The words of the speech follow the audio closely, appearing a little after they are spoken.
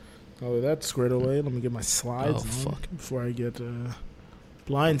Oh, that's squared away. Let me get my slides on before I get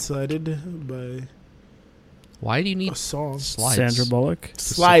blindsided by Why do you need a song. slides? Sandra Bullock.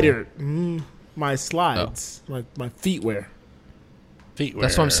 Slider. My slides. My feetwear.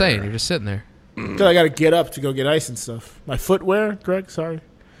 That's what I'm saying. You're just sitting there. Because I got to get up to go get ice and stuff. My footwear, Greg, sorry.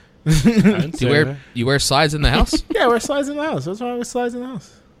 Do you wear slides in the house? Yeah, I wear slides in the house. What's wrong with slides in the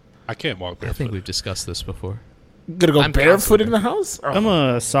house? I can't walk barefoot. I think we've discussed this before. Gonna go barefoot in the house? Oh. I'm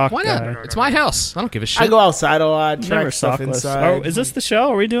a sock Why guy. not? It's my house. I don't give a shit. I go outside a lot. Never Track stuff sockless. inside. Oh, is this the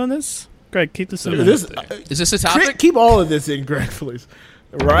show? Are we doing this? Greg, keep this in. Is this a topic? Keep all of this in, Greg, please.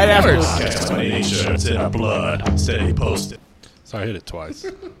 Right after this. Podcast by nature, it's in our blood. Steady posted. So I hit it twice.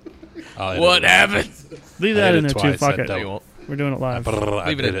 What happened? Leave I that hit in it there too. twice. Fuck I it. double- We're doing it live.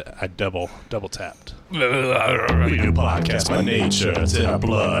 I did it. I double tapped. We do podcast by nature, it's in our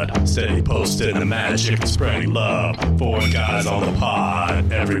blood. Steady posted the magic and spreading love. 4 guys on the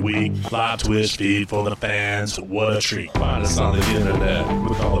pod every week. Live Twitch feed for the fans. What a treat. Find us on the internet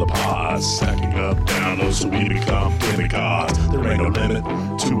with all the pods. Stacking up downloads so we become demigods. There ain't no limit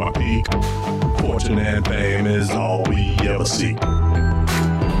to our peak. Fortune and fame is all we ever seek.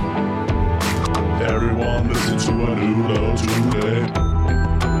 Everyone listen to a new low today.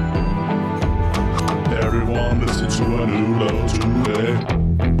 Everyone listen to a new low today.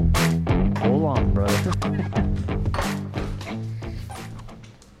 Hold on, brother.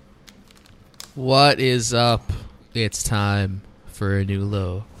 What is up? It's time for a new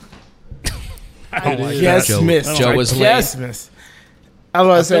low. Yes, Joe- miss. Joe was late. Yes, miss. I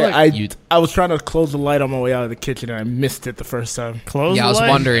was feel going like to say, I was trying to close the light on my way out of the kitchen, and I missed it the first time. Close Yeah, the I was light?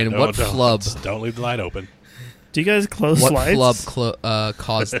 wondering what flub Don't leave the light open. Do you guys close what lights? flub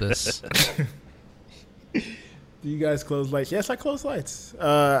caused this. Do you guys close lights? Yes, I close lights.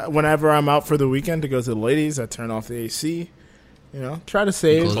 Whenever I'm out for the weekend to go to the ladies, I turn off the AC. You know, try to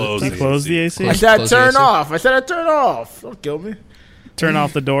save. Close the AC. I said Close I the turn AC. off. I said I turn off. Don't kill me. Turn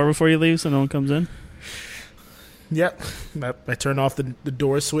off the door before you leave so no one comes in. Yep. I turn off the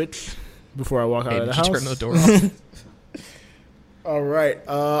door switch before I walk out Hey, of the did house. you turn the door off? All right.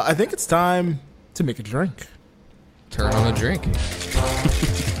 I think it's time to make a drink. Turn on a drink.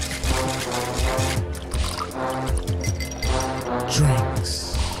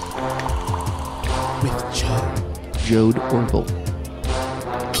 Drinks with Joe. Jode Orville.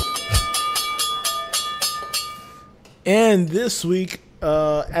 And this week,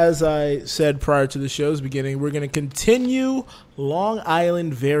 as I said prior to the show's beginning, we're going to continue Long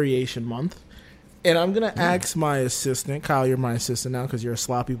Island Variation Month. And I'm going to ask my assistant. Kyle, you're my assistant now because you're a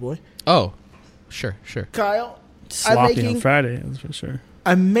sloppy boy. Oh, sure. Kyle, Sloppy on Friday, that's for sure.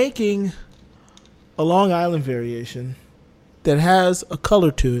 I'm making a Long Island variation that has a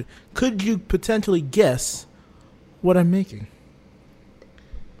color to it. Could you potentially guess what I'm making?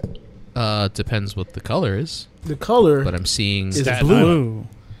 Depends what the color is. The color But I'm seeing... is Staten blue.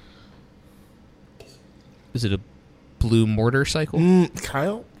 Is it a blue motorcycle?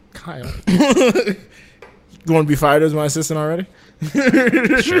 Kyle? You want to be fired as my assistant already?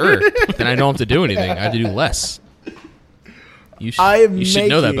 Sure. Then I don't have to do anything. I have to do less. You I should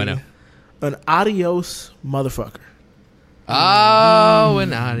know that by now. An adios motherfucker. Oh,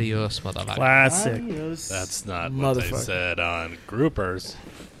 an adios, motherfucker. Classic. Adios That's not what they motherfucker. said on Groupers.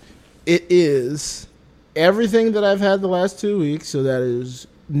 It is everything that I've had the last 2 weeks. So that is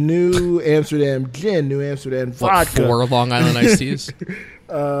New Amsterdam gin, New Amsterdam What, vodka. 4 Long Island iced teas?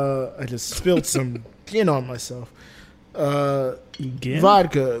 I just spilled some gin on myself. Gin?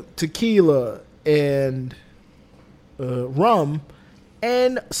 Vodka, tequila, and rum,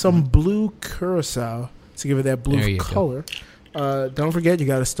 and some blue curacao to give it that There blue you color. Don't forget, you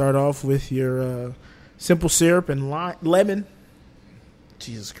got to start off with your simple syrup and lemon.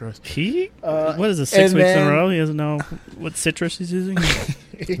 Jesus Christ. What is it, 6 and weeks in a then- row? He doesn't know what citrus he's using?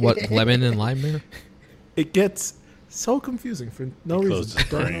 What, lemon and lime there? It gets so confusing for no closed reason. his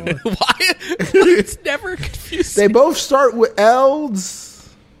Don't brain. know why. Why? It's never confusing. They both start with L's.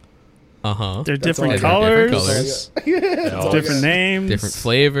 Uh-huh. They're That's all different I got. colors, Different colors. different names. Different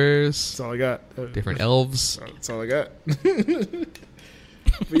flavors. That's all I got. Different elves. That's all I got.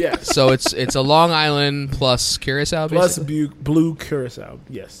 But yeah. So it's a Long Island plus curacao, Plus basically? blue curacao,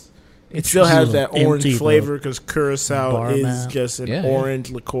 yes. It still has that orange empty, flavor because curacao bar is map. just an Yeah,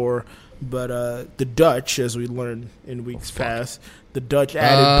 orange liqueur. But the Dutch, as we learned in weeks past, the Dutch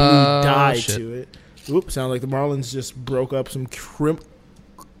added blue dye shit. to it. Oops, sound like the Marlins just broke up some crimble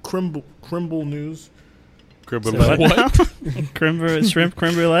news. Cribble What now? Shrimp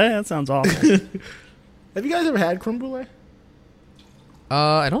creme brulee? That sounds awful. Have you guys ever had creme brulee?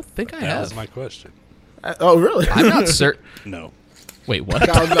 I don't think I That was have. my question. Oh, really? I'm not certain. No. Wait, what?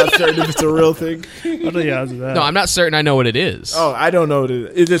 I'm not certain if it's a real thing. What are the odds of that? No, I'm not certain I know what it is. Oh, I don't know what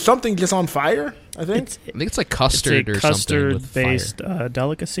it is. Is it something just on fire? I think. I think it's like It's custard a or something with fire. custard-based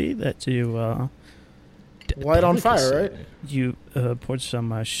delicacy that you Light on fire, right? you pour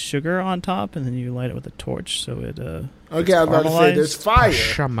some sugar on top, and then you light it with a torch, so it Okay, I was about to say there's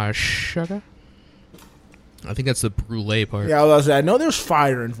fire. Sugar. I think that's the brulee part. Yeah, I was about to say I know there's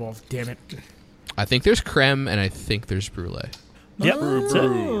fire involved. Damn it. I think there's creme and I think there's brulee. Yep, that's it.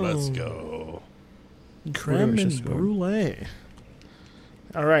 Ooh, let's go. Creme Whatever, and brulee.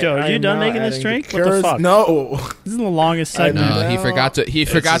 All right, Joe, are I you am done now making this adding drink? the What the curds- fuck? No, This is the longest I segment. know. No, he forgot to. He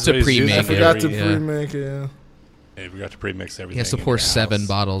forgot just to what he's pre-make using. I it. forgot to Yeah. pre-make it. Yeah. Hey, we got to pre-mix everything. He has to in pour your 7 house.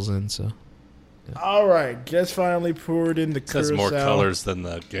 bottles in. So All right, just finally poured in the It has curacao. more colors than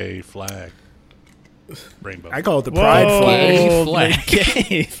the gay flag. Rainbow. I call it the pride flag. Whoa, Flag. the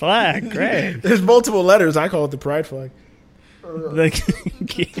gay flag, great. There's multiple letters. I call it the pride flag. it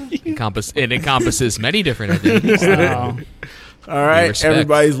encompasses many different identities. Wow. All right, respect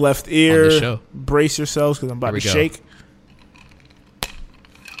everybody's left on ear. the show. Brace yourselves because I'm about Here we to go. shake.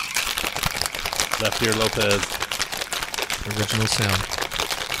 Left ear Lopez. Original sound.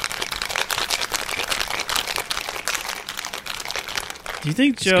 Do you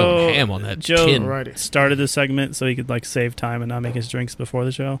think Just going Joe ham on that Joe chin. Alrighty. started the segment so he could like save time and not make his drinks before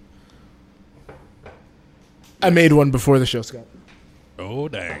the show? I made one before the show, Scott. Oh,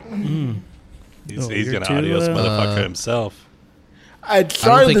 dang. He's Oh, going you're to too, adios motherfucker uh, himself. I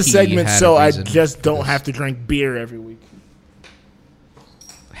started think the he segment had so a I reason just for don't this. have to drink beer every week.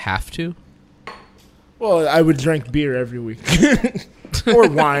 Have to? Well, I would drink beer every week. Or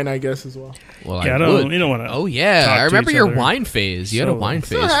wine, I guess, as well. Well, Yeah, I I don't. would. You don't want to. Oh yeah, talk I to remember each your other. wine phase. You had a So- wine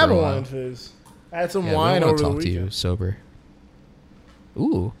Still phase have for a a while. wine fizz. I had some Yeah, wine we over want to the talk to you weekend. sober.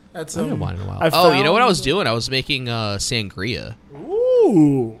 Ooh, Had I haven't some wine in a while. I Oh, you know found- what I was doing? I was making sangria.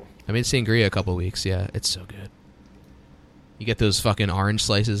 Ooh. I made sangria a couple weeks. Yeah, it's so good. You get those fucking orange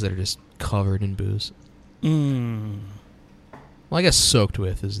slices that are just covered in booze. Mm. Well, I guess soaked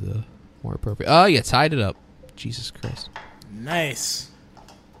with is the more appropriate. Oh, yeah, tied it up. Jesus Christ. Nice.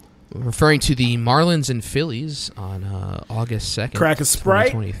 Referring to the Marlins and Phillies on August 2nd. Crack a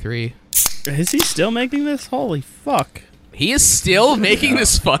Sprite. 2023. Is he still making this? Holy fuck! He is still making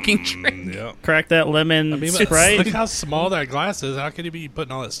this fucking drink. Yeah. Crack that lemon I mean, but Sprite. look how small that glass is. How could you be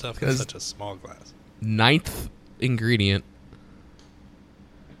putting all that stuff in 'Cause- such a small glass? 9th ingredient.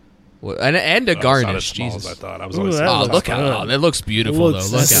 Well, and a Oh, it's not as garnish. small as Jesus. I thought. I was Ooh, always that Oh, looks look how good. that looks beautiful It looks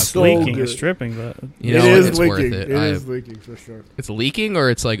though. Look so how so leaking. good. It's dripping, but you know It is it's leaking. worth it. It is leaking for sure. It's leaking or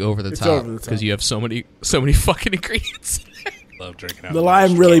it's like over the It's top over the top. because you have so many fucking ingredients. love drinking out The of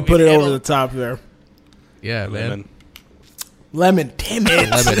lime really Can't put it handle- over the top there. Yeah, man. lemon. Lemon, damn it.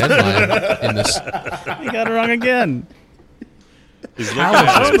 Lemon and lime in this. you got it wrong again. He's looking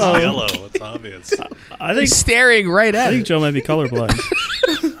at it. It's How? yellow. It's obvious. I think He's staring right I at think it. Joe might be colorblind.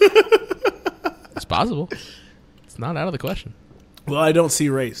 It's possible. It's not out of the question. Well, I don't see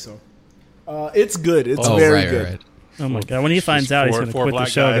race, so. It's good. It's Oh, very right, good. right. Oh my god! When he finds Just out, he's four- going to four quit the black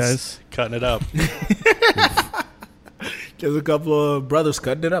show, guys. Cutting it up. There's a couple of brothers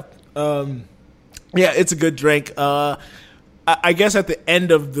cutting it up. Yeah, it's a good drink. I guess at the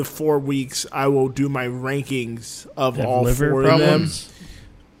end of the 4 weeks, I will do my rankings of Have all liver 4 problems.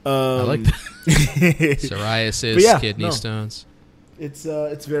 of them. I like that. Psoriasis, But yeah, kidney no. stones. It's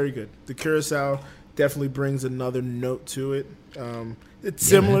very good. The curacao definitely brings another note to it. It's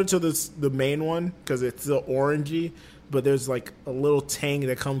similar to the main one because it's still orangey, but there's like a little tang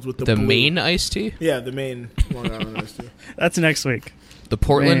that comes with the The blue. main iced tea? Yeah, the main Long Island iced tea. That's next week. The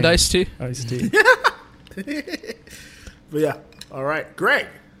Portland Man. iced tea? Iced tea. But yeah, all right, Greg.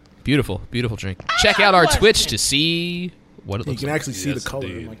 Beautiful, beautiful drink. Check out our Twitch to see what it You looks can like. actually see Yes, the color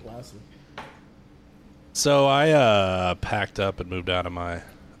in indeed. my glasses. So I packed up and moved out of my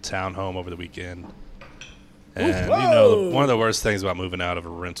townhome over the weekend. And you know, one of the worst things about moving out of a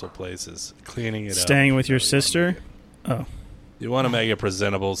rental place is cleaning it up. Staying with your You know, sister. Oh, You want to make it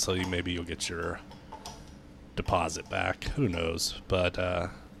presentable so maybe you'll get your deposit back. Who knows? But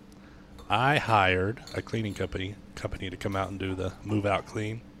I hired a cleaning company to come out and do the move out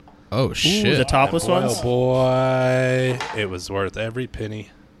clean. Oh, shit. the topless And boy, ones. oh boy, it was worth every penny.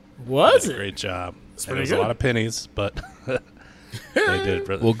 Was They did a it? great job. And pretty it was a good. lot of pennies, but they did.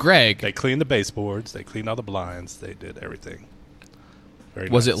 Well, Greg, They cleaned the baseboards. They cleaned all the blinds. They did everything. Very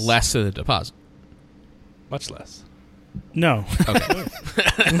was it nice. less than the deposit? Much less. No. Okay.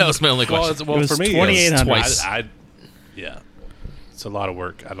 That was my only Well, question. well It was for me, $2,800. Twice. Yeah, it's a lot of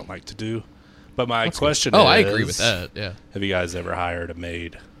work. I don't like to do. But my That's good. question Oh, is, I agree with that. Yeah. Have you guys ever hired a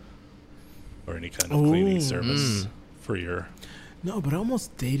maid or any kind of cleaning service for your No, but I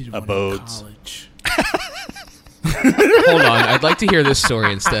almost dated one in Abodes. college. Hold on, I'd like to hear this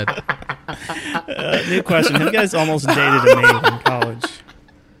story instead. New question. Have you guys almost dated a maid in college?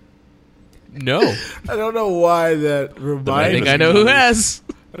 No, I don't know why that I reminded think me. I know who has.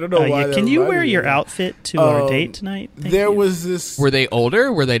 I don't know why. Yeah, that can you reminded wear me your of that. outfit to our date tonight? Thank There you. was this. Were they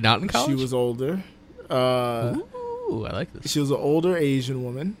older? Were they not in college? She was older. Ooh, I like this. She was an older Asian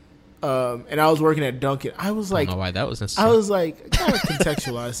woman, and I was working at Dunkin'. I was I like, don't know why that was I necessary. was like, gotta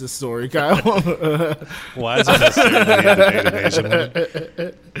contextualize this story, Kyle. Why is it necessary to date an Asian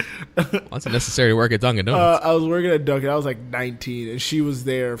woman? Well, it's necessary to work at Dunkin' Donuts. I was working at Dunkin'. I was like 19, and she was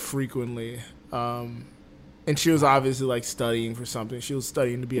there frequently. And she was obviously like studying for something. She was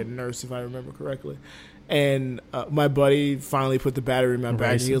studying to be a nurse, if I remember correctly. And my buddy finally put the battery in my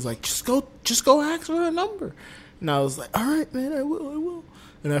bag, and he was like, just go ask for a number. And I was like, all right, man, I will.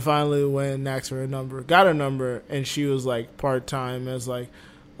 And I finally went and asked for her number, got her number, and she was like part-time as like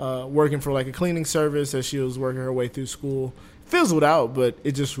working for like a cleaning service as she was working her way through school. Fizzled out, but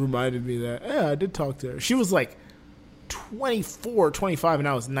it just reminded me that, yeah, I did talk to her. She was like 24, 25, and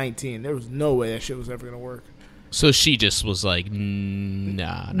I was 19. There was no way that shit was ever going to work. So she just was like,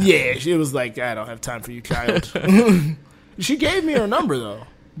 nah. Yeah, she was like, I don't have time for you, child. She gave me her number, though,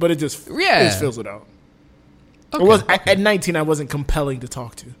 but it just fizzled out. Okay. It was, at 19, I wasn't compelling to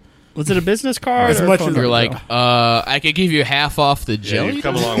talk to. Was it a business card? As or a much phone as You're number? like, I could give you half off the Yeah, jelly. you've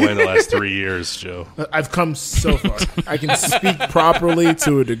come a long way in the last 3 years, Joe. I've come so far. I can speak properly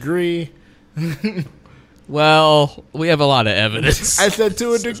to a degree. Well, we have a lot of evidence. I said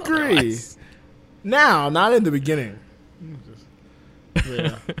to a degree. Now, not in the beginning.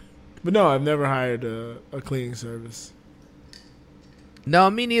 Yeah. But no, I've never hired a cleaning service. No,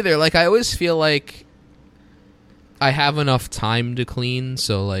 me neither. Like, I always feel like I have enough time to clean,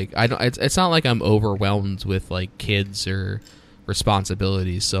 so like I don't. It's not like I'm overwhelmed with like kids or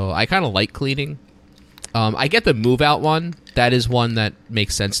responsibilities. So I kind of like cleaning. I get the move out one. That is one that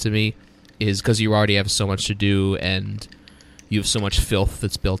makes sense to me, is because you already have so much to do and you have so much filth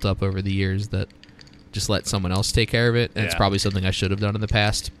that's built up over the years that just let someone else take care of it. And it's Yeah. probably something I should have done in the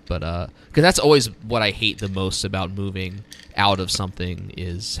past, but because that's always what I hate the most about moving out of something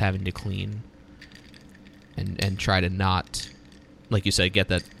is having to clean and try to not, like you said,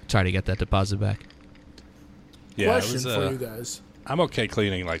 try to get that deposit back. Yeah, Question it was, for you guys. I'm okay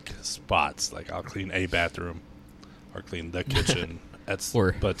cleaning like spots. Like I'll clean a bathroom or clean the kitchen. But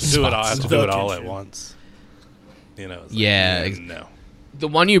to do it, I have to do it all at once. You know. It's like, no. The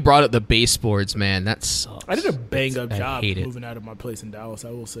one you brought up, the baseboards, man, that sucks. I did a bang-up I job hate it. moving out of my place in Dallas, I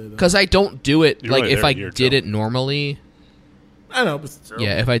will say that. Because I don't do it, You're like, only if there I a year, did Joe. it normally, I know, but still.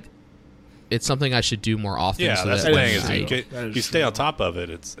 yeah, it's something I should do more often. Yeah, so that's that the when thing. Is true. you, That is you stay true. on top of it.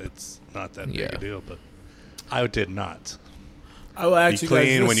 It's not that big Yeah. a deal. But I did not. I will You ask you guys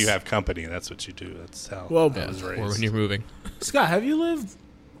clean this. when you have company. That's what you do. That's how Well, I was or raised. when you're moving. Scott, have you lived?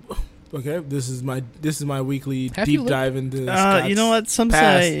 Okay, this is my weekly Have you deep lived? dive into. Scott's you know what? Some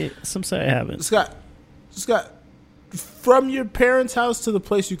past. say I haven't. Scott, from your parents' house to the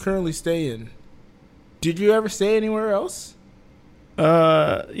place you currently stay in, did you ever stay anywhere else?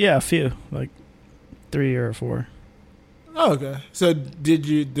 Yeah, a few, like 3 or 4. Oh, okay. So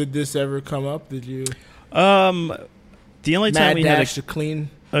did this ever come up? Did you The only time mad we had dash to clean?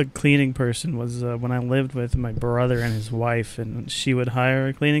 a cleaning person was when I lived with my brother and his wife, and she would hire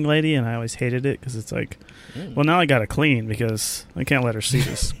a cleaning lady, and I always hated it because it's like, well, now I got to clean because I can't let her see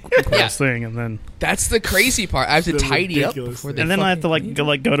this gross thing, and then That's the crazy part. I have to The tidy up ridiculous before thing. they and then I have to fucking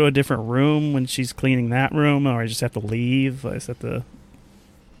go to a different room when she's cleaning that room, or I just have to leave. I just have to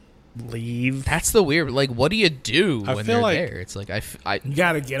leave. That's the weird. Like, what do you do I when feel they're like- there? It's like I You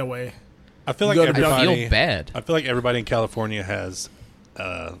gotta get away. I feel like You go to everybody. feel bad. I feel like everybody in California has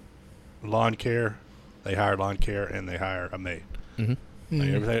lawn care. They hire lawn care and they hire a maid. Mhm. Like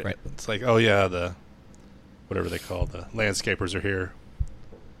everything, Right. It's like, oh yeah, the whatever they call the landscapers are here.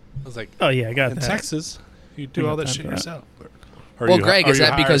 I was like, Oh yeah, I got in that. Texas, you do I all got that that shit for that. yourself. Or Well, you- Greg, or is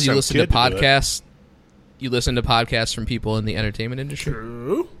that hire because you some listen to kid do it. podcasts? You listen to podcasts from people in the entertainment industry?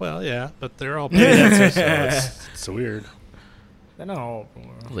 True. Well, yeah, but they're all paid. So it's weird. I know.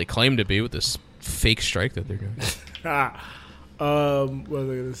 Well, they claim to be with this fake strike that they're doing. What was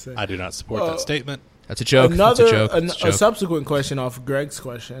I gonna say? I do not support that statement. That's a joke. Another That's a joke. That's a a joke. subsequent question off of Greg's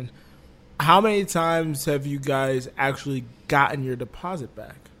question. How many times have you guys actually gotten your deposit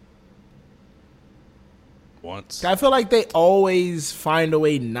back? Once. I feel like they always find a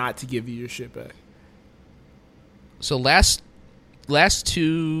way not to give you your shit back. So last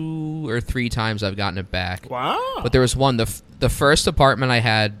 2 or 3 times I've gotten it back. Wow. But there was one, the first apartment I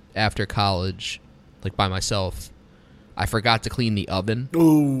had after college, like by myself, I forgot to clean the oven.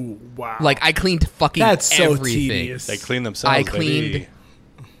 Ooh, wow. Like, I cleaned fucking That's so everything. tedious. They clean themselves. I cleaned baby.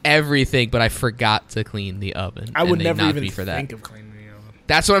 everything, but I forgot to clean the oven. I would and they never knocked even me for that. think of cleaning the oven.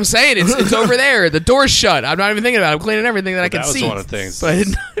 That's what I'm saying. It's over there. The door's shut. I'm not even thinking about it. I'm cleaning everything that I can That was see. one of the things. But I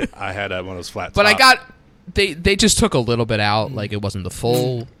didn't- I had one of those flat. But I top. got they just took a little bit out, like it wasn't the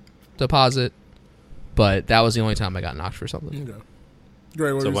full deposit, but that was the only time I got knocked for something. Okay.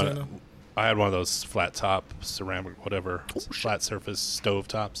 Great, what So are you when saying now? I had one of those flat top ceramic, whatever, flat surface stove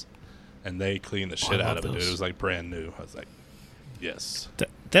tops, and they cleaned the shit I out love of it. Dude. those. It was like brand new. I was like, yes,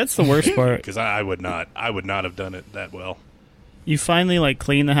 That's the worst part. because I would not have done it that well. You finally like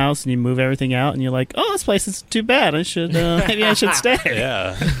clean the house and you move everything out, and you're like, "Oh, this place is too bad. I should maybe I should stay."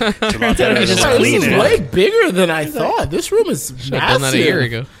 Yeah, it's a lot Turns out better it was than just what I was clean This is it. way bigger than I thought. This room is Should have done that a year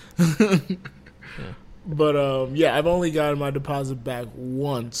ago. But yeah, I've only gotten my deposit back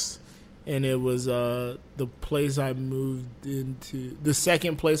once, and it was the place I moved into, the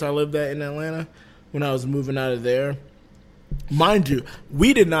second place I lived at in Atlanta when I was moving out of there. Mind you,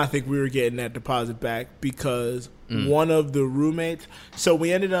 we did not think we were getting that deposit back because one of the roommates. So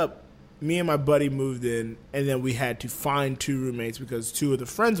we ended up, me and my buddy moved in, and then we had to find two roommates because two of the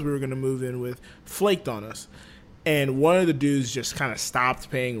friends we were going to move in with flaked on us. And one of the dudes just kind of stopped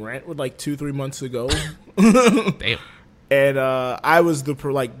paying rent with like 2-3 months ago. Damn. And I was the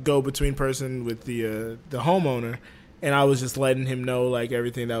go-between person with the homeowner, and I was just letting him know like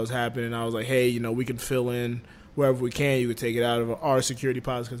everything that was happening. I was like, hey, we can fill in wherever we can. You could take it out of our security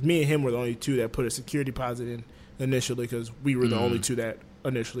deposit, because me and him were the only two that put a security deposit in initially, because we were the only two that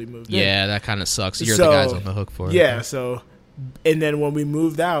initially moved in. Yeah, that kind of sucks. You're So, the guys on the hook for it. Yeah, so, and then when we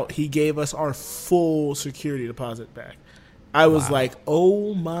moved out, he gave us our full security deposit back. I was like,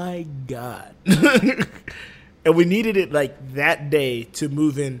 oh my God. And we needed it like that day to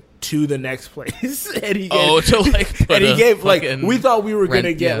move in to the next place. And he gave, to like put and he a gave like, fucking we thought we were going to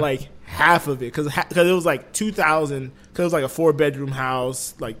rent- get yeah. like half of it, because it was like $2,000, because it was like a 4-bedroom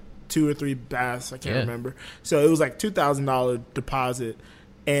house, like 2 or 3 baths, I can't remember. So it was like $2,000 deposit,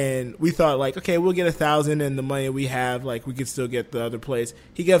 and we thought like, okay, we'll get $1,000, and the money we have, like we could still get the other place.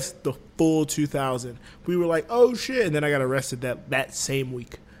 He gave us the full $2,000. We were like, oh shit, and then I got arrested that same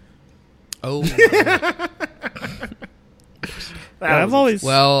week. Oh. I've always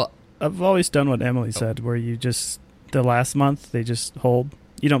Well, done what Emily said, where you just the last month they just hold.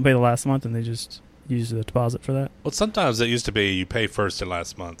 You don't pay the last month, and they just use the deposit for that. Well, sometimes it used to be you pay first and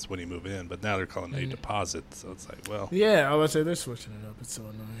last months when you move in, but now they're calling it a deposit. So it's like, well, Yeah, I would say they're switching it up. It's so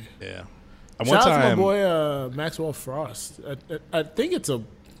annoying. yeah. And Shout one out to my time, boy Maxwell Frost. I think it's a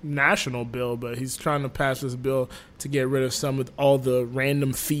national bill, but he's trying to pass this bill to get rid of some of all the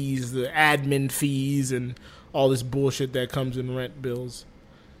random fees, the admin fees, and all this bullshit that comes in rent bills.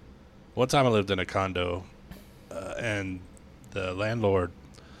 one time I lived in a condo, and the landlord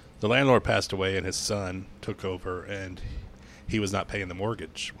passed away, and his son took over, and he was not paying the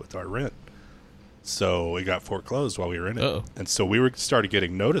mortgage with our rent. So it got foreclosed while we were in it. Uh-oh. And so we started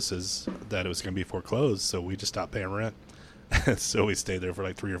getting notices that it was going to be foreclosed, so we just stopped paying rent. So we stayed there for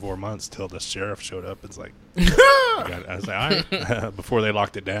like 3 or 4 months till the sheriff showed up. It's like, I was like, all right. Before they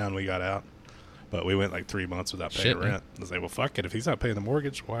locked it down, we got out. But we went like 3 months without paying Shit, man. rent. I was like, well, fuck it. If he's not paying the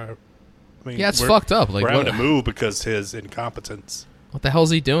mortgage, why? I mean, yeah, it's we're- fucked up. Like, we're having what, to move because his incompetence. what the hell's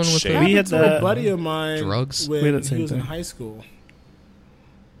he doing with Shit. the... We had Happened to a the- buddy of mine Drugs? We had when the same he was in thing. high school.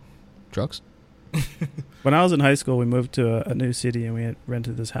 drugs? When I was in high school, we moved to a new city, and we had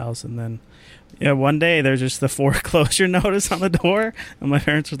rented this house. And then, one day there's just the foreclosure notice on the door, and my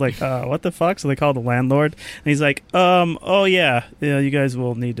parents were like, "What the fuck?" So they called the landlord, and he's like, "Oh yeah, you guys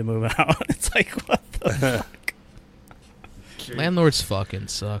will need to move out." It's like, what the fuck? Landlords fucking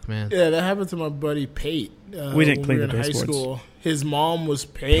suck, man. Yeah, that happened to my buddy Pate. We didn't when clean were the in high baseboards. school. His mom was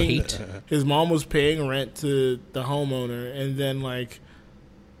paying. Pate? His mom was paying rent to the homeowner, and then like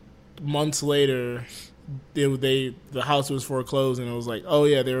months later, the house was foreclosed, and it was like, oh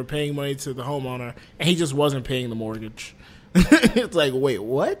yeah, they were paying money to the homeowner, and he just wasn't paying the mortgage. It's like, wait,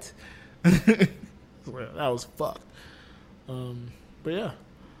 what? That was fucked. But yeah.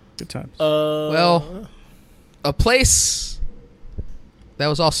 Good times. Well, a place that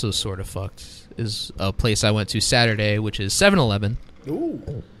was also sort of fucked is a place I went to Saturday, which is 7-Eleven.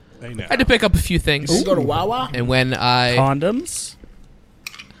 ooh, Hey, now. I had to pick up a few things. you go to Wawa. And when I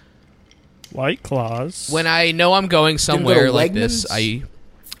White Claws. know I'm going somewhere to like this, Wegmans?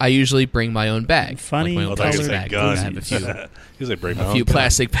 I usually bring my own bag. Funny Like my I own thought you plastic said bag. guns. I have a few, He's like, bring my a own few gun.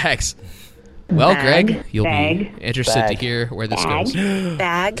 plastic bags. Well, Bag, Greg, you'll bag, be interested to bag, hear where this bag, goes.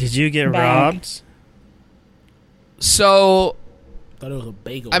 bag. Did you get Bag. robbed? So, thought it was a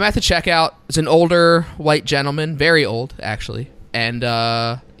bagel. I'm at the checkout. It's an older white gentleman, very old actually, and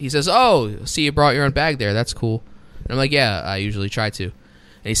he says, "Oh, see, you brought your own bag there. That's cool." And I'm like, "Yeah, I usually try to." And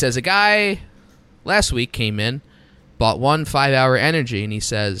he says, "A guy last week came in, bought 1 5-hour energy, and he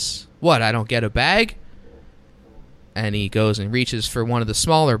says, 'What? I don't get a bag?'" And he goes and reaches for one of the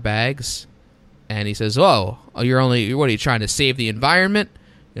smaller bags, and he says, "Oh, you're only, what are you trying to save the environment?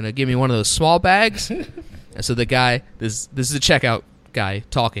 You're gonna give me one of those small bags?" And so the guy, this is the checkout guy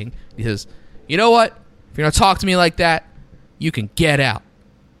talking. He says, "You know what? If you're gonna talk to me like that, you can get out."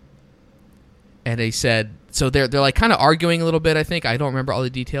 And he said, so they're like kind of arguing a little bit. I think I don't remember all the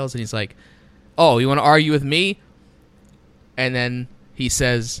details. And he's like, "Oh, you want to argue with me?" And then he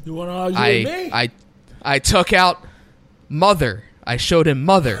says, "You want to argue with me?" I took out Mother. I showed him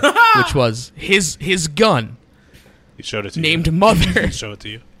Mother, which was his gun. He showed it to named you. Mother. He showed it to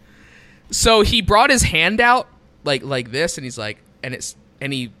you. So he brought his hand out like this, and he's like,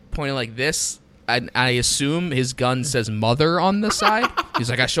 and he pointed like this. I assume his gun says Mother on the side. He's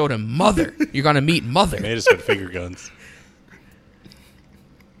like, "I showed him Mother. You're gonna meet Mother." Made us with finger guns.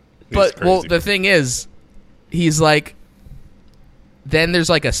 But well, the thing is, he's like, then there's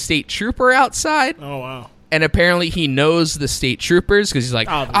like a state trooper outside. Oh wow! And apparently he knows the state troopers because he's like,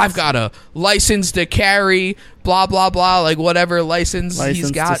 "I've got a license to carry, blah blah blah, like whatever license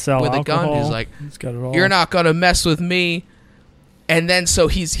he's got with a gun." He's like, "You're not gonna mess with me." And then so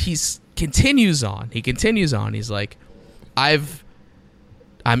he's continues on. He continues on. He's like, I'm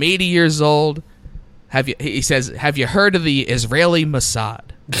 80 years old. He says, "Have you heard of the Israeli Mossad?"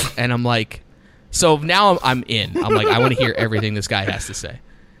 And I'm like, so now I'm in. I'm like, I want to hear everything this guy has to say.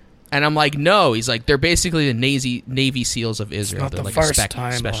 And I'm like, no. He's like, they're basically the Navy SEAls of Israel. They're like a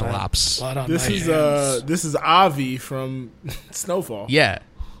special ops. This is Avi from Snowfall. Yeah.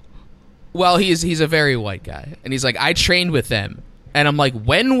 Well, he's a very white guy, and he's like, I trained with them. And I'm like,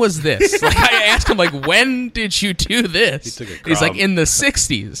 when was this? Like, I asked him, like, when did you do this? He's like, in the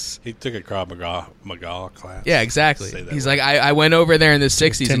 60s. He took a Krav Maga class. Yeah, exactly. He's like, I went over there in the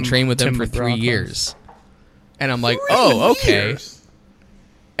 60s and trained with them for 3 years. And I'm like, oh, okay.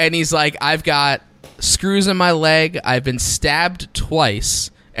 And he's like, I've got screws in my leg. I've been stabbed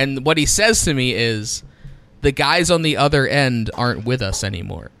twice. And what he says to me is, the guys on the other end aren't with us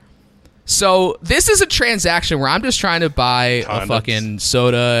anymore. So this is a transaction where I'm just trying to buy a fucking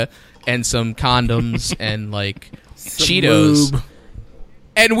soda and some condoms and like Cheetos. Lube.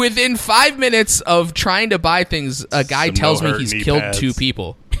 And within 5 minutes of trying to buy things, a guy tells me he's killed pads. 2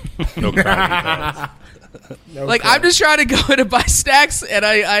 people. No pads. No like crap. I'm just trying to go to buy snacks, and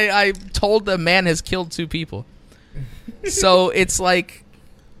I told the man has killed 2 people. So it's like,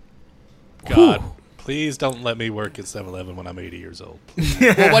 God. Whew. Please don't let me work at 7-Eleven when I'm 80 years old.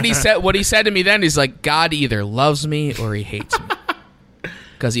 Well, what he said to me then is like, God either loves me or he hates me.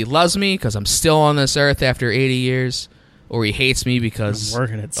 Because he loves me because I'm still on this earth after 80 years, or he hates me because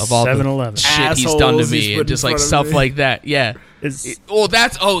of all the shit he's done to me, and just like stuff like that. Yeah.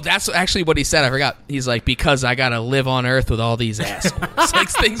 That's actually what he said. I forgot. He's like, because I gotta live on Earth with all these assholes, like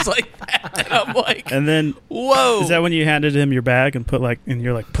things like that. And I'm like, and then, whoa! Is that when you handed him your bag and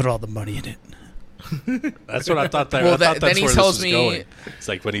you're like, put all the money in it? That's what I thought. Well, that's then he tells me going. It's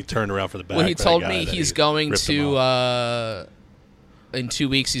like when he turned around for the bag. Well, he told me he's going to. In 2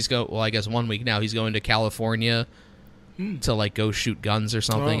 weeks, he's going. Well, I guess 1 week now. He's going to California to like go shoot guns or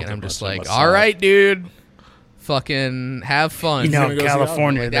something, and I'm just like, all right, dude, fucking have fun. You know,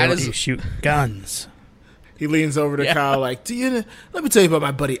 California, they let you shoot guns. He leans over to Kyle like, let me tell you about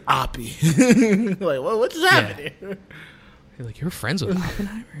my buddy Oppie. Like, well, what just happened here? Like, you're friends with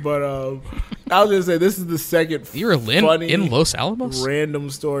Oppenheimer? But I was going to say, this is the second You're funny in Los Alamos? Random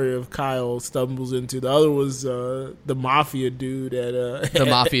story of Kyle stumbles into. The other was the mafia dude at at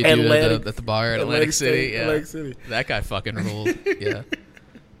the the bar at Atlantic City. Yeah. Atlantic City. That guy fucking ruled. Yeah.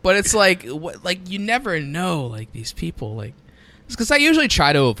 But it's like you never know, like, these people, like, because I usually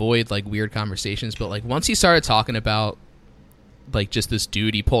try to avoid like weird conversations, but like once he started talking about like just this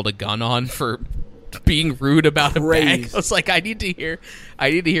dude he pulled a gun on for being rude about a bag, I was like, I need to hear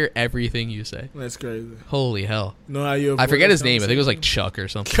everything you say. That's crazy. Holy hell! No, how you? I forget his name. I think it was like Chuck or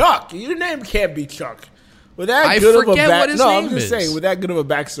something. Chuck, your name can't be Chuck. With that good of a I'm just saying, with that good of a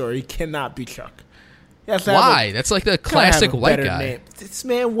backstory, he cannot be Chuck. Why? That's like the classic white guy. Name. This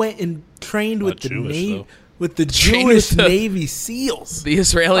man went and trained with the Navy, with the Jewish Navy SEAls, the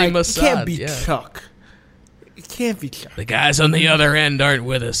Israeli Mossad. It can't be Chuck. It can't be Chuck. The guys on the other end aren't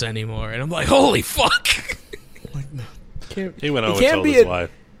with us anymore, and I'm like, holy fuck! He went over and told his wife.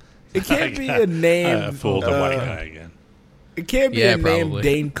 It can't be a name. I fooled the white guy again. It can't be a name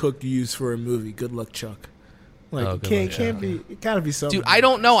Dane Cook used for a movie. Good luck, Chuck. Like Oh, it good can't luck. be. It gotta be something. Dude, I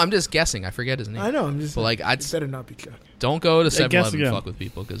don't know. I'm just guessing. I forget his name. I know. I'm just. But like, I'd it better not be Chuck. don't go to guess 7-Eleven and again. fuck with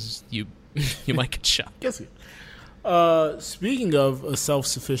people because you might get shot. Guess it. Speaking of a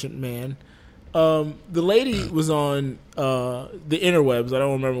self-sufficient man, the lady was on the interwebs. I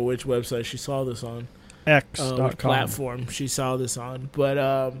don't remember which website she saw this on. X.com. What platform she saw this on,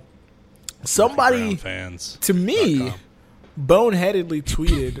 but somebody fans. to me boneheadedly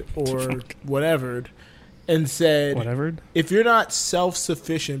tweeted or whatever and said, Whatever. if you're not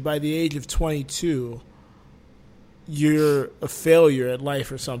self-sufficient by the age of 22, you're a failure at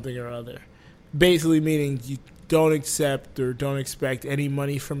life or something or other. Basically meaning you don't accept or don't expect any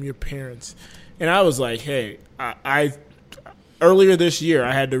money from your parents. And I was like, hey, I earlier this year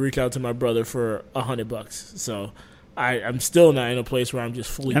I had to reach out to my brother for $100. So I'm still not in a place where I'm just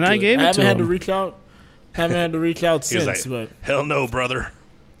fully And good. I gave it to haven't had to him. reach out. Haven't had to reach out He was since, like, but hell no, brother.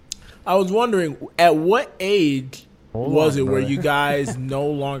 I was wondering at what age was it where brother. you guys no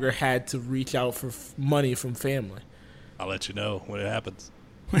longer had to reach out for money from family? I'll let you know when it happens.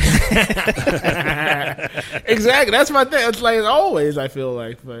 Exactly. That's my thing. It's like always, I feel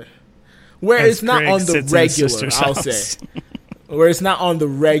like, but where As it's not Greg on the sits in his regular, sister's I'll house. say. Where it's not on the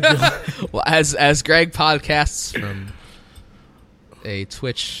regular. Well, as Greg podcasts from a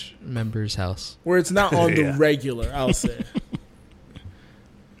Twitch member's house. Where it's not on the Yeah. regular, I'll say.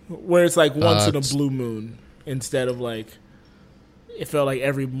 Where it's like once in a it's- blue moon instead of like it felt like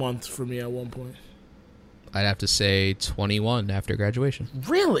every month for me at one point. I'd have to say 21 after graduation.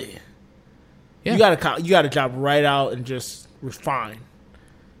 Really? Yeah. You got to drop right out and just refine.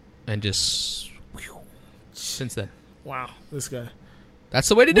 And just since then. Wow, this guy. That's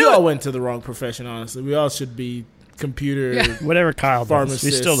the way to We do all it. went to the wrong profession, honestly. We all should be computer Whatever Kyle does. pharmacists.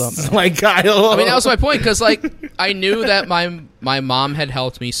 We still don't know. Like Kyle. I mean, that was my point because, like, I knew that my mom had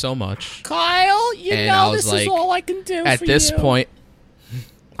helped me so much. Kyle, you And know I was this like, is all I can do At for this you. point,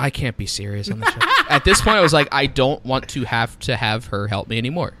 I can't be serious on this show. At this point, I was like, I don't want to have her help me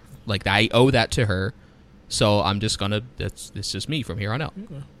anymore. Like, I owe that to her, so I'm just gonna. It's just me from here on out.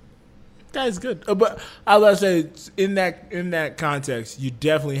 Guy's good. But I was going to say, in that context, you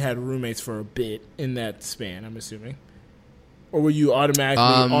definitely had roommates for a bit in that span, I'm assuming. Or were you automatically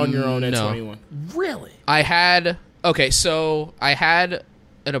on your own at no. 21? Really? I had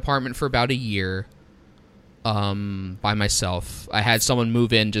an apartment for about a year by myself. I had someone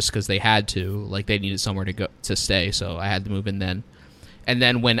move in just because they had to, like they needed somewhere to stay, so I had to move in then. And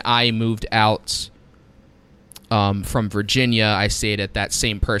then when I moved out from Virginia, I stayed at that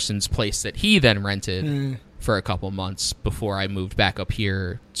same person's place that he then rented for a couple months before I moved back up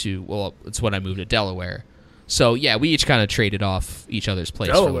here it's when I moved to Delaware. So yeah, we each kind of traded off each other's place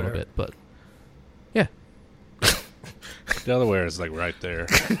for a little bit, but yeah. Delaware is like right there.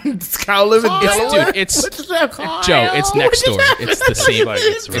 Does Kyle live in Delaware? Dude, it's What's happening? Joe. It's next door. It's the same. Like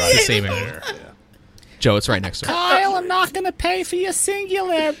it's It's right the same there. area. Yeah. Joe, it's right next door. Kyle, I'm not going to pay for your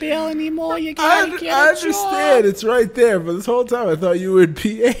singular bill anymore. You I got to get a understand. job. It's right there, but this whole time I thought you were in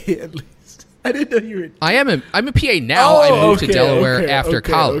PA at least. I didn't know you were in I'm a PA now. I moved to Delaware after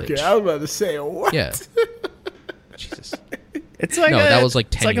college. Okay, I was about to say, what? Yeah. Jesus. It's like No, that was like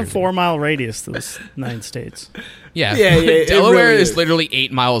 10 It's like a years ago. 4-mile radius to those 9 states. Yeah. Yeah, it Delaware really is is. literally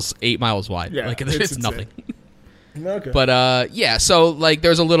 8 miles wide. Yeah, like it's it's insane. nothing. Okay. But yeah, so like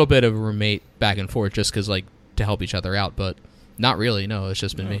there's a little bit of a roommate back and forth just because like to help each other out, but not really. No, it's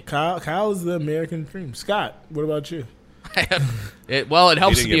just been me. Kyle is the American dream. Scott, what about you? It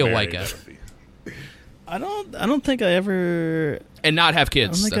helps He to didn't be a get white married, guy that would be- I don't think I ever and not have I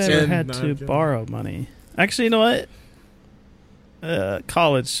kids. don't think That's I ever it. had No, to I'm kidding. borrow money. Actually, you know what?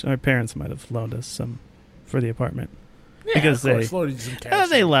 College, my parents might have loaned us some for the apartment. Yeah, Because of course, they- floated you some cash.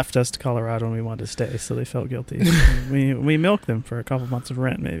 They left us to Colorado when we wanted to stay, so they felt guilty. we milked them for a couple months of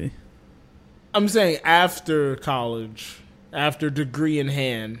rent, maybe. I'm saying after college, after degree in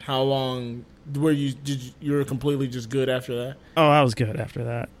hand, how long were you were completely just good after that? Oh, I was good after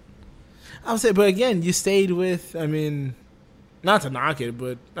that. I would say, but again, you stayed with, I mean, not to knock it,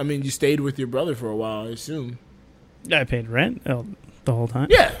 but I mean, you stayed with your brother for a while, I assume. I paid rent the whole time.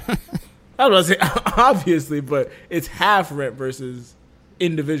 Yeah. I was about to say, obviously, but it's half rent versus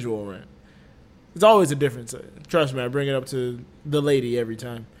individual rent. There's always a difference. Trust me, I bring it up to the lady every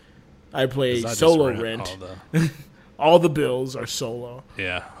time. I play It's not just solo rent. All the bills are solo.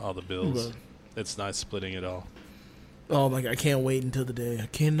 Yeah, all the bills. But- It's nice splitting it all. Oh my God, I can't wait until the day. I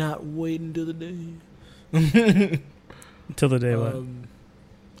cannot wait until the day. Until the day what?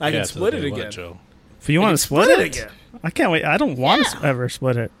 I Yeah, can to split the it day again. what, Joe? If you I want can to split it again. I can't wait. I don't want to ever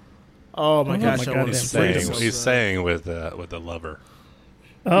split it. Oh my Oh gosh, my I want goddamn to He's split freedom. it saying, so he's bad. saying with a lover.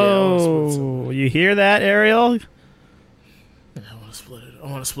 Oh, you hear that, Ariel? Yeah, I want to split it. I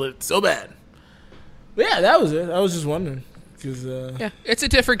want to split it so bad. But yeah, that was it. I was just wondering. Cause, Yeah, it's a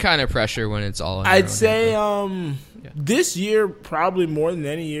different kind of pressure when it's all in your I'd own say head, this year, probably more than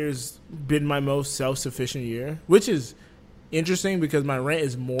any year, has been my most self-sufficient year, which is interesting because my rent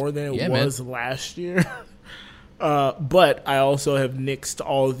is more than it was last year. But I also have nixed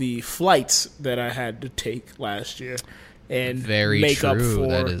all the flights that I had to take last year and very make true. up for.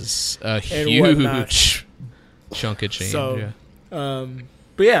 That is a whatnot. huge chunk of change. So, yeah.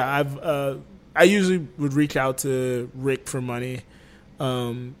 But yeah, I usually would reach out to Rick for money.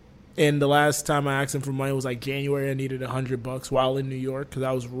 And the last time I asked him for money was like January. I needed $100 while in New York because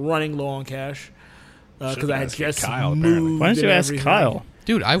I was running low on cash because I had just Kyle, moved. Why didn't you and ask everything. Kyle?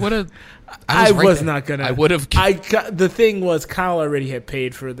 Dude, I would have. I was not gonna. I would have. The thing was, Kyle already had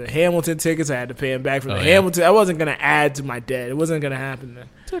paid for the Hamilton tickets. I had to pay him back for the yeah. Hamilton. I wasn't gonna add to my debt. It wasn't gonna happen then.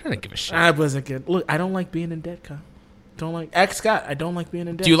 Dude, I didn't give a shit. I wasn't gonna. Look, I don't like being in debt, Kyle. Don't like. Ask Scott. I don't like being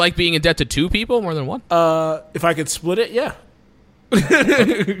in debt. Do you like being in debt to two people more than one? If I could split it, yeah.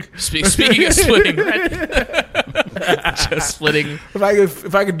 Speaking of splitting rent, just splitting.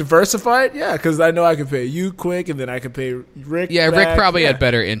 If I could diversify it, yeah, because I know I could pay you quick, and then I could pay Rick. Yeah, back. Rick probably yeah. had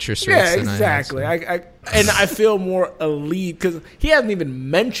better interest rates. Yeah, than exactly. I had, so. And I feel more elite because he hasn't even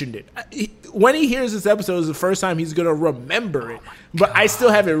mentioned it. When he hears this episode, is the first time he's gonna remember it. But I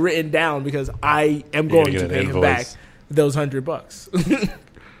still have it written down because I am going to pay him back those $100.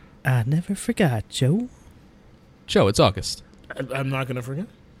 I never forgot, Joe. Joe, it's August. I'm not gonna forget.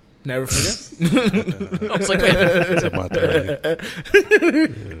 Never forget. I was like, wait. It's a month early.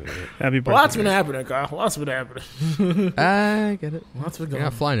 Happy birthday. Lots been happening, Kyle. Lots been happening. I get it. Lots been You're going.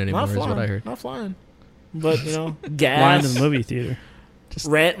 not flying anymore, Not is flying. what I heard. Not flying. But you know, Lying gas. in the movie theater.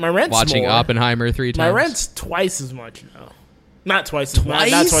 Rent. My rent's Watching more. Oppenheimer 3 times. My rent's twice as much now. Not twice as much.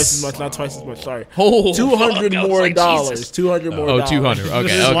 Not twice as much. Not twice as much. Sorry. Oh, $200 I was more like, dollars. Jesus. $200 more. Oh, 200. Okay,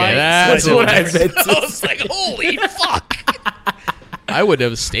 This is okay. why- That's That's what I I meant. was like, holy fuck. I would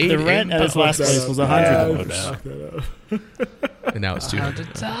have stayed The rent in, at his last place was $100. No doubt. and now it's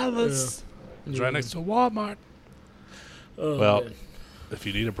 $200. $100. It's right next to Walmart. Oh, Well, man. if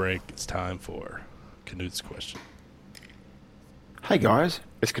you need a break, it's time for Canute's question. Hey guys,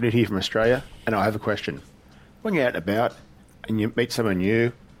 it's Canute here from Australia, and I have a question. When you're out and about and you meet someone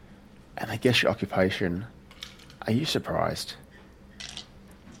new, and they guess your occupation, are you surprised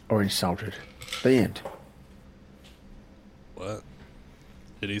or insulted? The end. What?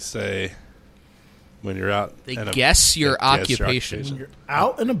 Did he say when you're out? They and guess your guess occupation. When you're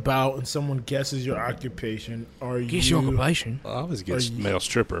out and about and someone guesses your occupation, are Guess you? your occupation. Well, I always guess Are you- male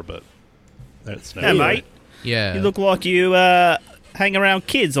stripper, but that's not Hey, mate. Yeah. You look like you hang around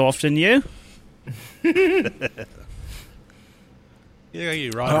kids often, you. Yeah,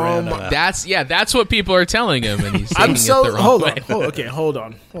 you ride around. That's what people are telling him, and he's taking I'm so. it the wrong Hold way. on. Okay, hold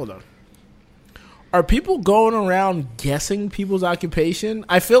on. Are people going around guessing people's occupation?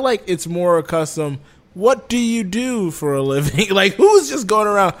 I feel like it's more accustomed. What do you do for a living? Like, who's just going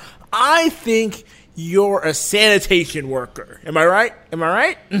around? I think you're a sanitation worker. Am I right?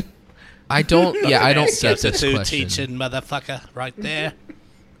 I don't. Yeah, I don't get this Substitute question. teaching, motherfucker, right there.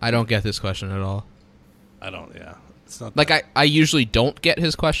 I don't get this question at all. I don't. Yeah, it's not Like I usually don't get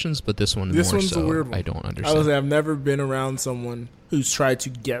his questions, but this one This more one's so. a weird one. I don't I understand. was. I've never been around someone who's tried to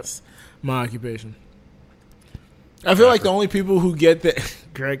guess my occupation. I feel like the only people who get that,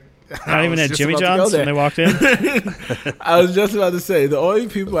 Greg. Not even at Jimmy John's when they walked in. I was just about to say the only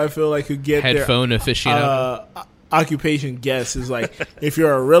people I feel like who get Headphone aficionado. their occupation guess is like if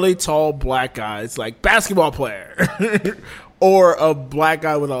you're a really tall black guy, it's like basketball player, or a black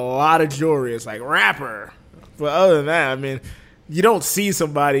guy with a lot of jewelry, it's like rapper. But other than that, I mean, you don't see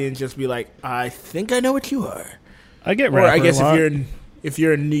somebody and just be like, I think I know what you are. I get Or rapper I guess a lot. if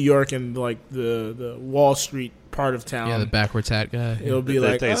you're in New York and like the Wall Street part of town, yeah, the backwards hat guy. it'll be They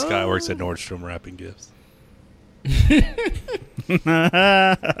like, think Scott oh. works at Nordstrom wrapping gifts.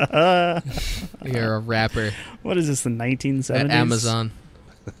 You're a rapper What is this, the 1970s? at Amazon.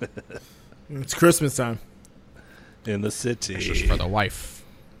 It's Christmas time. In the city. This is for the wife.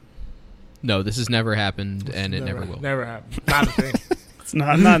 No, this has never happened, and it never will. Never happened. Not a thing. It's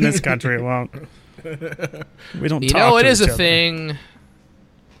not in this country, it won't. We don't You talk know, to it is each a other. thing.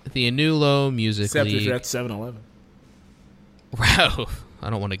 The Anulo Music Except if League. you're at 7-Eleven. Wow. I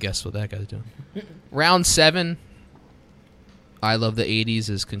don't want to guess what that guy's doing. Round 7, I Love the 80s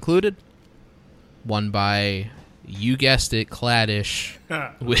is concluded. Won by, you guessed it, Cladish,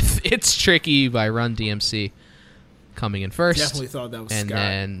 with It's Tricky by Run DMC coming in first. Definitely thought that was And Scott.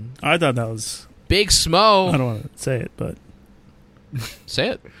 then I thought that was... Big I Smo. don't want to say it, but... Say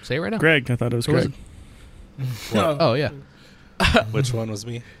it. Say it right now. Greg, I thought it was Who was Greg. Oh, yeah. Which one was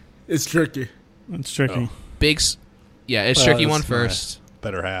me? It's tricky. It's tricky. Yeah, it's tricky one That's my first.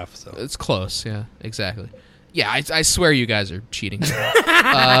 Better half. So It's close. Yeah, exactly. Yeah, I swear you guys are cheating.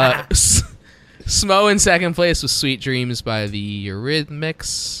 Smo in second place with Sweet Dreams by the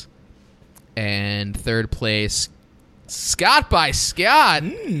Eurythmics. And third place, Scott by Scott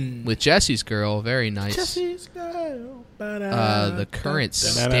with Jesse's Girl. Very nice. Jesse's girl. The current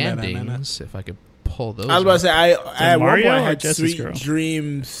standings, if I could pull those. I was about to say, I at one Mario point I or had Jesse's Sweet Girl?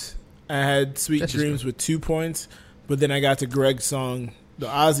 Dreams. I had Sweet Jesse's Dreams Girl. with 2 points, but then I got to Greg's song, the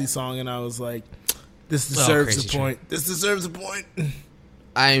Ozzy song, and I was like, "This deserves Crazy a point. This deserves a point."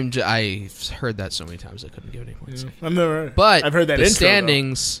 I've heard that so many times I couldn't give it any points. I've never. But I've heard that the intro,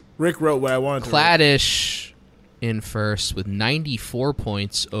 standings, though. Rick wrote what I wanted. Claddish in first with 94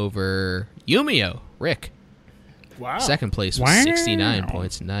 points over Yumio. Rick. Wow. Second place with Wow. 69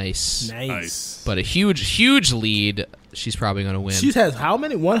 points. Nice. Nice. But a huge lead. She's probably going to win. She has how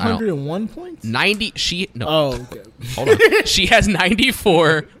many? 101 points. 90. She Oh, okay. hold on. She has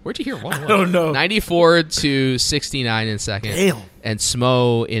 94. Where'd you hear one? I don't know. 94 to 69 in second. Damn. And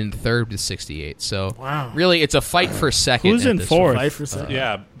Smo in third with 68. So Wow. really, it's a fight for second. Who's at in this fourth? Fight for second.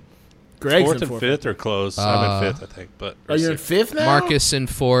 yeah, Greg's fourth in and fourth. fifth are close. I'm in fifth, I think. But Are you in fifth now? Marcus in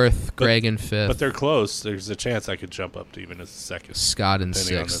fourth, Greg in fifth, But they're close. There's a chance I could jump up to even a second. Scott in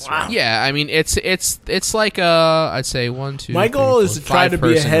depending on sixth. this round. Yeah, I mean it's like I'd say 1, 2. My 3, goal is 4, to try to be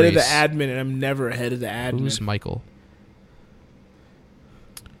 5-person ahead of the race. admin, and I'm never ahead of the admin. Who's Michael?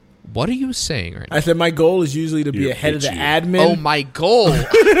 What are you saying right now? I said my goal is usually to be You're ahead of the bitchy. admin. Oh, my goal.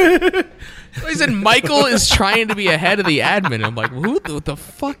 I said Michael is trying to be ahead of the admin. I'm like, who the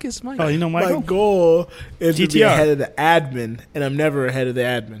fuck is Michael? Oh, you know my Michael? goal is to be GTR. ahead of the admin, and I'm never ahead of the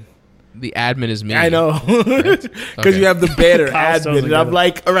admin. The admin is me. I know, because Okay. you have the better Kyle still admin, doesn't and get I'm it.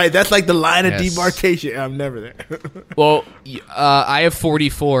 like, all right, that's like the line of Yes. demarcation. I'm never there. Well, I have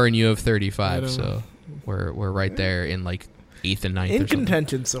 44 and you have 35, I so don't- we're right there in like 8th and 9th In or something.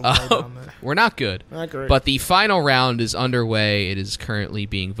 contention somewhere down there. We're not good. Not great. But the final round is underway. It is currently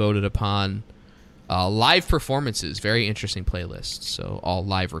being voted upon. Live performances, very interesting playlist. So all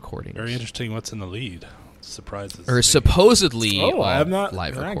live recordings. Very interesting. What's in the lead? Surprises. Or supposedly oh, I all have not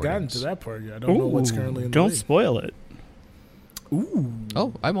live gotten recordings. to that part yet. I don't know what's currently in the Don't league. spoil it. Ooh.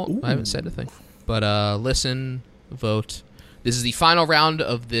 Oh, I won't. I haven't said a thing. But listen, vote. This is the final round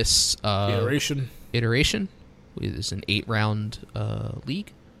of this iteration. It is an 8-round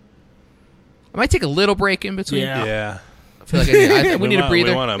league. I might take a little break in between. Yeah. Yeah. I feel like we need a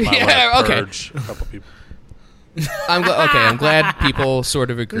breather. We want to Yeah, okay. purge a couple people. I'm glad people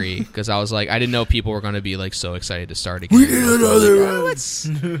sort of agree because I was like, I didn't know people were going to be like so excited to start again. We need another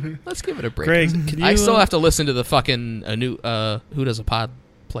round. Let's give it a break. Greg, can you, I still have to listen to the fucking new Who Does a Pod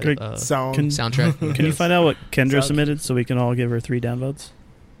play Greg, Sound. soundtrack. Can you find out what Kendra Sounds- submitted so we can all give her 3 downvotes?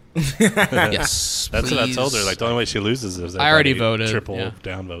 Yes, That's what I told her. please. Like the only way she loses is I already everybody voted, Triple yeah.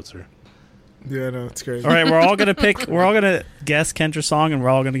 downvotes her. Yeah, no, it's crazy. All right, we're all gonna pick. We're all gonna guess Kendra's song, and we're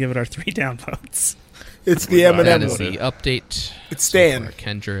all gonna give it our 3 downvotes. It's the That That Eminem. is voted. the update. It's Stan. So far.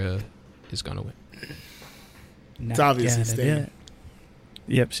 Kendra is going to win. It's obviously Stan.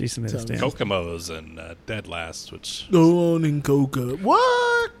 Yep, she submitted It's Stan. Kokomo's and Dead Last, which Go on and Coca.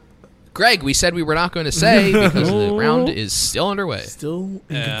 What? Greg, we said we were not going to say because the round is still underway. Still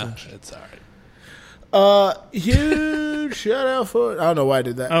in yeah, contention. it's all right. Huge shout out for. I don't know why I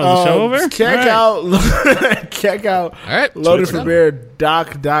did that. Oh, the show over? Check out. Check out. All right.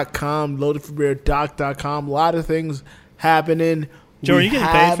 LoadedForBearDoc.com. LoadedForBearDoc.com. A lot of things happening. Joe, are We you getting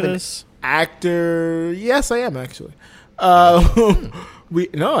paid have for an this? Actor. Yes, I am actually.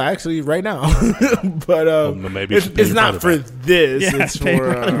 Actually, right now. But maybe you it's, should pay it's your not brother for this. Yeah, it's pay for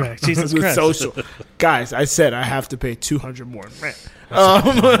your brother back. Jesus the Christ. social. Guys, I said I have to pay $200 more in rent.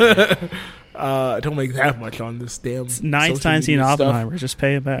 Don't make that much on this damn. Ninth social time seeing media stuff. Oppenheimer. Just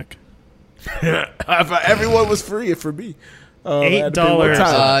pay it back. If everyone was free, for me. I had to pay one $8.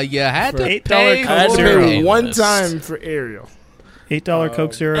 time. You had to $8 pay. I had to for pay a one list. time for Ariel, $8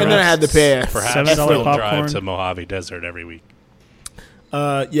 Coke Zero. and then I had to pay. Perhaps $7 we'll popcorn. drive to Mojave Desert every week.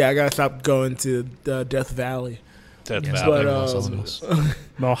 Yeah, I gotta stop going to Death Valley. Death Yes, Valley. but, Los Alamos.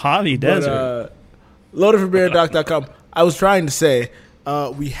 Mojave Desert. LoadedForBearDoc.com. I was trying to say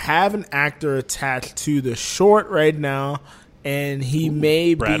we have an actor attached to the short right now, and he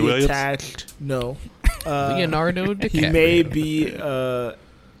may Brad be Williams? attached. No, Leonardo DiCaprio. he may be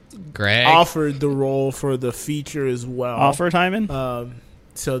Greg. offered the role for the feature as well. Offer timing?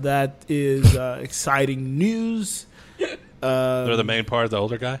 So that is exciting news. They're the main part, the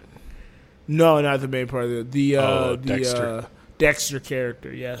older guy? No, not the main part. The Dexter. Dexter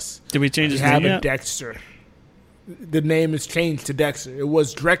character. Yes. Did we change You his have name a yet? Dexter. The name is changed to Dexter. It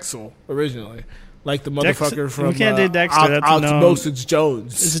was Drexel originally, like the motherfucker from. We can't do Dexter. That's a known- Osmosis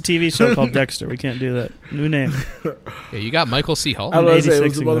Jones. It's a TV show called Dexter. We can't do that. New name. Yeah, you got Michael C. Hall. I was gonna say it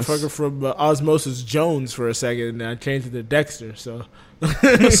was the 86 in motherfucker from Osmosis Jones for a second, and I changed it to Dexter. So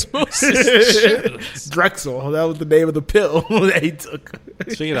Osmosis. Drexel. That was the name of the pill that he took.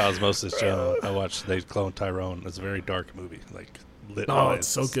 Speaking of Osmosis Joe, I watched They Clone Tyrone. It's a very dark movie. Like lit. Oh, wise. it's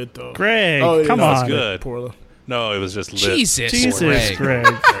so good though. Greg, Oh, come no, on. it's good. Poorly. No, it was just lit. Jesus, Jesus, Greg. Greg.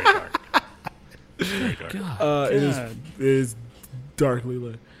 Very dark. Very dark. It is darkly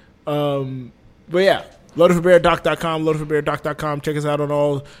lit. But yeah, loadedforbeardoc.com, loadedforbeardoc.com. Check us out on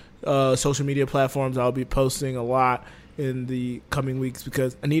all social media platforms. I'll be posting a lot in the coming weeks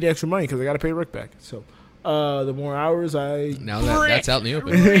because I need extra money because I got to pay Rick back. So the more hours Now that's out in the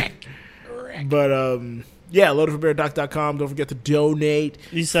open. But yeah, loadedforbeardoc.com. Don't forget to donate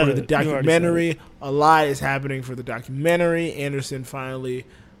You said for it. the You already said documentary. A lot is happening for the documentary. Anderson finally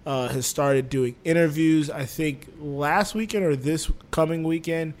has started doing interviews. I think last weekend or this coming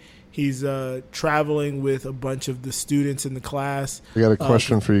weekend, he's traveling with a bunch of the students in the class. I got a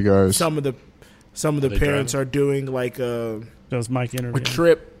question for you guys. Some of the they parents driving? are doing like a That was Mike interview.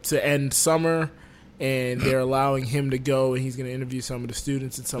 trip to end summer. And they're allowing him to go, and he's going to interview some of the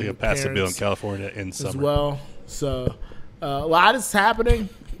students and some They of the got passed a bill in parents California in as summer. well. So a lot is happening.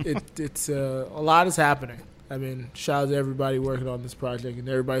 It's a lot is happening. I mean, shout out to everybody working on this project and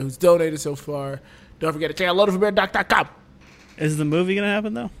everybody who's donated so far. Don't forget to check out loadedforbeardoc.com. Is the movie going to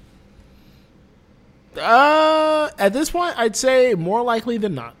happen, though? At this point, I'd say more likely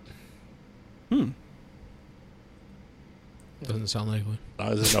than not. Doesn't sound likely.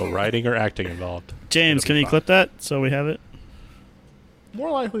 There's no writing or acting involved. James, can you clip that so we have it?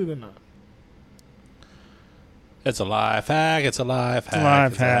 More likely than not. It's a life hack. It's a life hack. It's a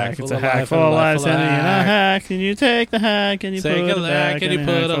life hack. It's a hack full of lives ending in a hack. And you take the hack and you Take put a it hack back and you in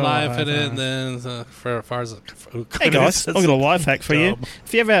put hack a full of life in it, hack. and then for as far as Hey guys, I've got a life hack for you. Dumb.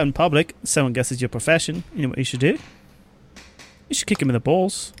 If you're ever out in public, someone guesses your profession, you know what you should do? You should kick him in the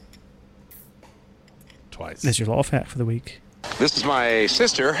balls. Twice. There's your life hack for the week. This is my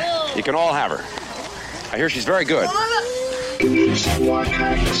sister. You can all have her. I hear she's very good.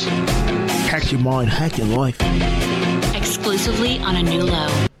 Hack your mind, hack your life. Exclusively on a new low.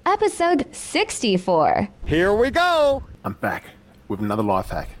 Episode 64. Here we go. I'm back with another life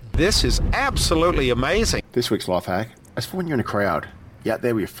hack. This is absolutely amazing. This week's life hack is for when you're in a crowd. You're out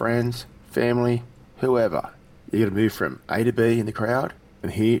there with your friends, family, whoever. You got to move from A to B in the crowd,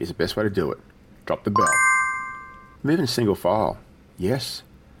 and here is the best way to do it. Drop the bell. Move in single file. Yes,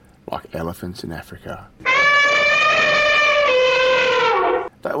 like elephants in Africa.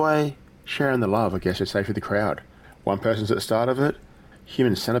 That way, sharing the love, I guess you'd say, for the crowd. One person's at the start of it,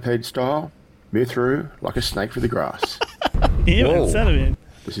 human centipede style, move through like a snake through the grass. Yeah, Whoa. instead of it.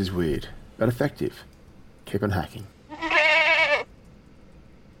 This is weird, but effective. Keep on hacking.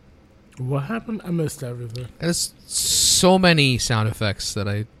 What happened? I missed everything. There's so many sound effects that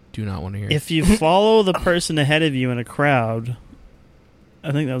I do not want to hear. If you follow the person ahead of you in a crowd,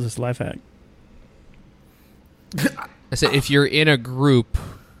 I think that was his life hack. I said if you're in a group,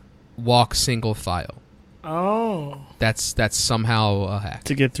 walk single file. Oh. That's somehow a hack.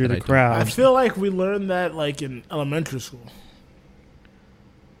 To get through that the I do. crowd. I feel like we learned that like in elementary school.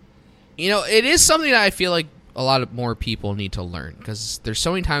 You know, it is something that I feel like a lot of more people need to learn because there's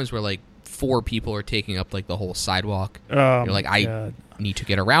so many times where like 4 people are taking up like the whole sidewalk. Oh, You're like, my I God. need to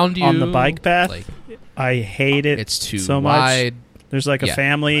get around you On the bike path, Like, I hate it. it's too so wide. much. There's like a Yeah.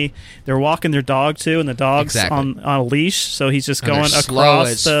 family. They're walking their dog too, and the dog's Exactly. on a leash, so he's just And going they're slow across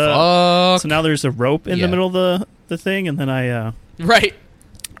as the. fuck. So now there's a rope in Yeah. the middle of the thing, and then I Right.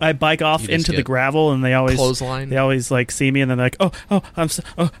 bike off You just into the get gravel, and they always clothesline. like see me, and then they're like, I'm so,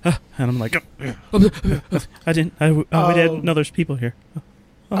 and I'm like, I didn't know there's people here.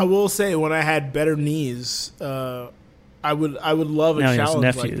 I will say when I had better knees, I would love a Now he has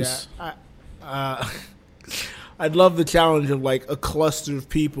challenge like nephews. that. I'd love the challenge of like a cluster of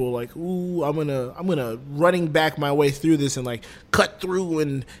people. Like, ooh, I'm gonna running back my way through this and like cut through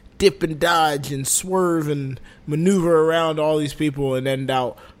and dip and dodge and swerve and maneuver around all these people and end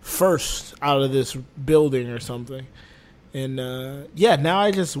out first out of this building or something. And yeah, now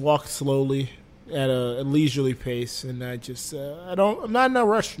I just walk slowly at a leisurely pace, and I just I'm not in a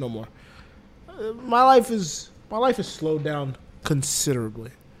rush no more. My life is slowed down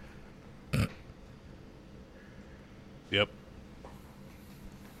considerably. Yep.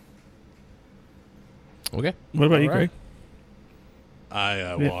 Okay. What about you, All right. Greg? I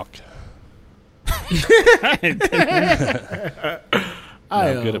Yeah. walked.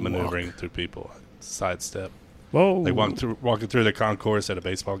 I'm good at maneuvering through people. Sidestep. Whoa. Like walking through the concourse at a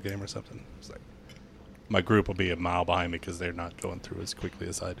baseball game or something. It's like my group will be a mile behind me because they're not going through as quickly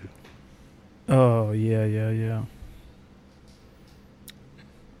as I do. Oh, yeah.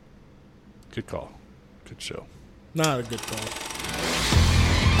 Good call. Good show. Not a good call.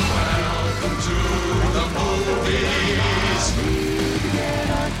 Welcome to the movies.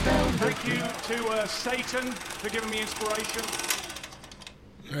 Thank you to Satan for giving me inspiration.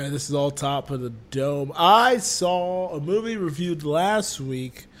 All right, this is all top of the dome. I saw a movie reviewed last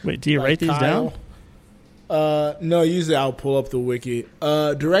week. Wait, do you write these down? No, usually I'll pull up the wiki.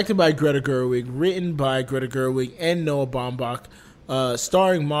 Directed by Greta Gerwig, written by Greta Gerwig and Noah Baumbach,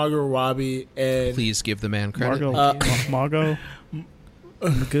 starring Margot Robbie and... Please give the man credit. Margot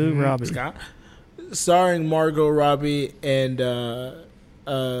Robbie. Scott? Starring Margot Robbie and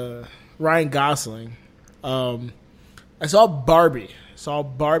Ryan Gosling. I saw Barbie. Saw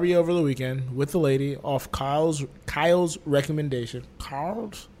Barbie over the weekend with the lady off Kyle's recommendation.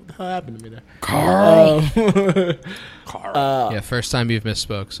 Carl's? What the hell happened to me there? Carl. Yeah, first time you've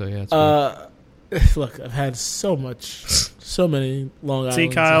misspoke, so yeah. It's look, I've had so many Long Island. See,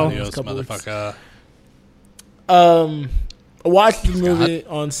 Kyle. Motherfucker. I watched the movie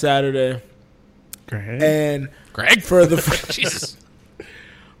on Saturday. Greg. And Greg? For the Jesus.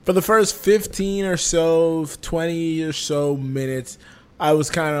 For the first 15 or so, 20 or so minutes, I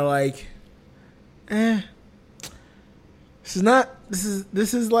was kind of like, this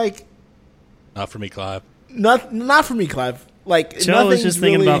is like not for me, Clive. Not for me, Clive. Like, Joe was just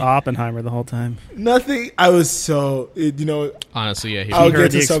thinking about Oppenheimer the whole time. Nothing. I was honestly, yeah. He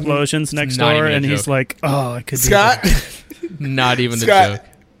heard the explosions next door, and he's like, "Oh, I could." Scott, not even Scott, a joke.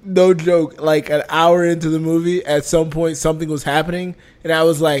 No joke. Like an hour into the movie, at some point something was happening, and I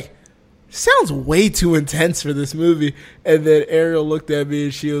was like, "Sounds way too intense for this movie." And then Ariel looked at me,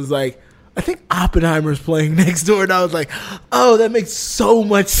 and she was like, "I think Oppenheimer's playing next door," and I was like, "Oh, that makes so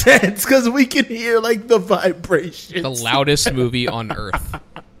much sense because we can hear like the vibrations." The loudest movie on earth.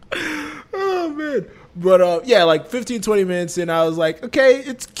 Oh man! But yeah, like 15, 20 minutes in, I was like, "Okay,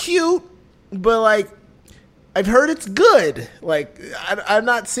 it's cute, but like, I've heard it's good. Like, I'm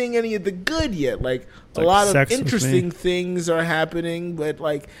not seeing any of the good yet. Like a lot of interesting things are happening, but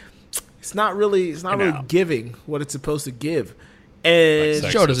like, it's not really giving what it's supposed to give." And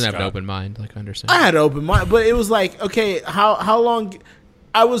Joe doesn't have an open mind, like I understand. I had an open mind, but it was like, okay, how long?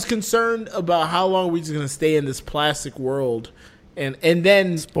 I was concerned about how long we're just gonna stay in this plastic world, and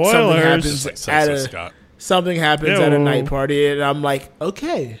then spoilers. Something happens at a night party, and I'm like,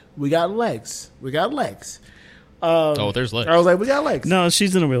 okay, we got legs. There's legs. I was like, we got legs. No,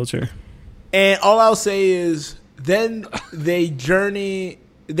 she's in a wheelchair. And all I'll say is, then they journey.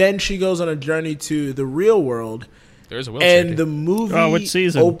 Then she goes on a journey to the real world. There's a wheelchair. And the movie which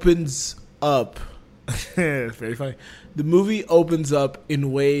season? opens up. It's very funny. The movie opens up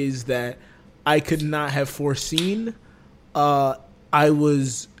in ways that I could not have foreseen. I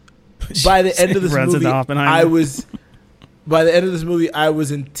was by the end of this movie. By the end of this movie, I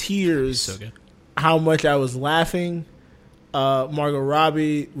was in tears. So good. How much I was laughing. Margot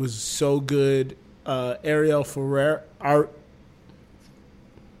Robbie was so good. Ariel Ferreira.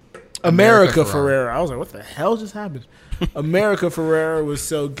 America Ferrera. I was like, what the hell just happened? America Ferrera was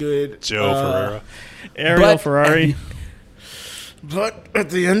so good. Joe Ferrera. Ariel Ferrari. But at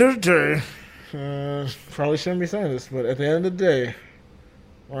the end of the day, probably shouldn't be saying this, but at the end of the day,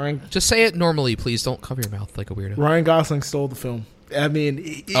 just say it normally, please. Don't cover your mouth like a weirdo. Ryan Gosling stole the film. I mean,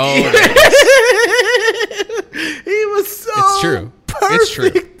 he was so It's true. perfect. It's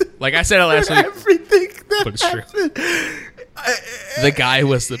true. Like I said it last week. Everything that but it's true. The guy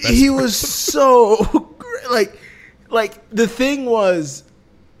was the best. He was so great. Like the thing was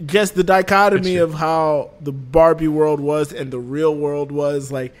just the dichotomy of how the Barbie world was and the real world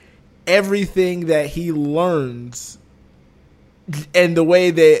was. Like everything that he learns and the way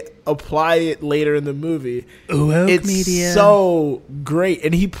they apply it later in the movie, it's so great,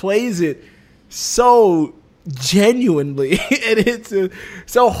 and he plays it so genuinely, and it's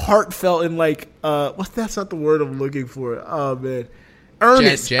so heartfelt and like that's not the word I'm looking for. Oh man,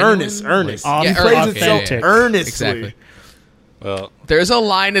 earnest. Like, he plays it so earnestly. Exactly. Well, there's a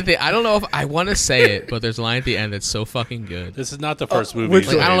line at the. I don't know if I want to say it, but there's a line at the end that's so fucking good. This is not the first movie.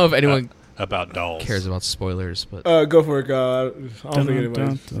 I don't know if anyone about dolls cares about spoilers, but go for it, God. I don't think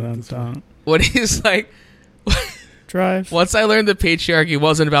anybody. What he's like. Drive. Once I learned the patriarchy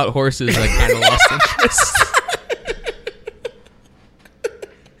wasn't about horses, I kind of lost interest.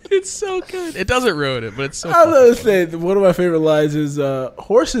 It's so good. It doesn't ruin it, but it's so I was funny. gonna say one of my favorite lines is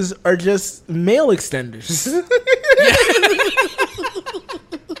horses are just mail extenders.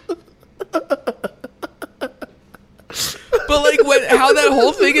 But like how that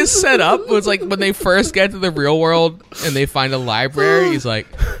whole thing is set up was like when they first get to the real world and they find a library, he's like,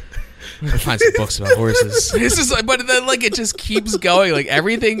 I find some books about horses. It's just like, but then like it just keeps going. Like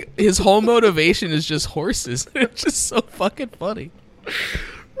everything, his whole motivation is just horses. It's just so fucking funny.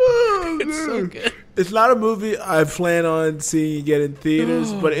 It's so good. It's not a movie I plan on seeing again in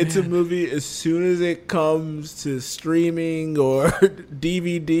theaters, but it's a movie as soon as it comes to streaming or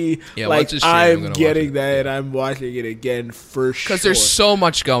DVD. Yeah, like once it's streaming, I'm getting that and I'm watching it again for sure. Because there's so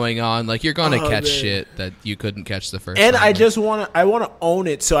much going on. Like you're gonna catch shit that you couldn't catch the first and time. I just want to own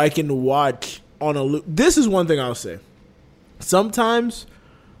it so I can watch on a loop. This is one thing I'll say. Sometimes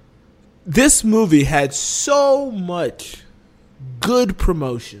this movie had so much good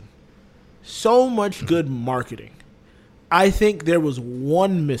promotion, so much good marketing. I think there was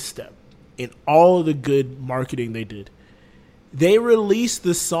one misstep in all of the good marketing they did. They released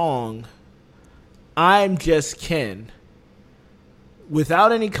the song I'm Just Ken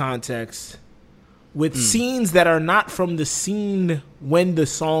without any context, with scenes that are not from the scene when the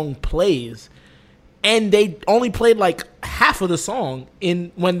song plays. And they only played like half of the song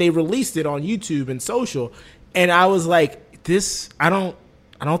when they released it on YouTube and social. And I was like, I don't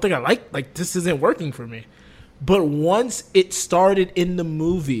think I like this isn't working for me. But once it started in the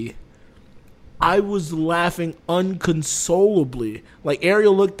movie, I was laughing unconsolably. Like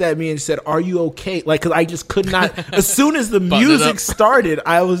Ariel looked at me and said, "Are you okay?" Like, cause I just could not. As soon as the music started,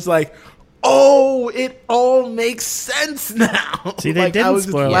 I was like, "Oh, it all makes sense now." See, they didn't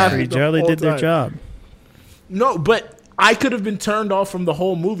spoil it for you, Joe. They did their job. No, but I could have been turned off from the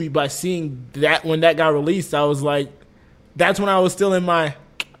whole movie by seeing that when that got released. I was like, that's when I was still in my,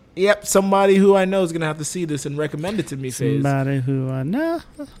 yep, somebody who I know is going to have to see this and recommend it to me phase. Somebody who I know.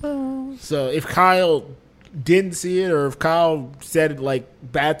 So if Kyle didn't see it or if Kyle said like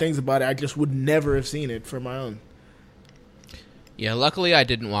bad things about it, I just would never have seen it for my own. Yeah, luckily I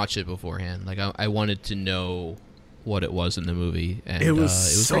didn't watch it beforehand. Like I wanted to know what it was in the movie. And it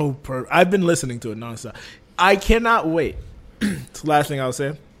was so perfect. I've been listening to it nonstop. I cannot wait. It's the last thing I'll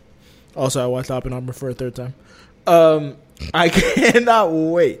say. Also, I watched Oppenheimer for a third time. I cannot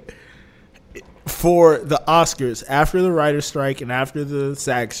wait for the Oscars after the writer's strike and after the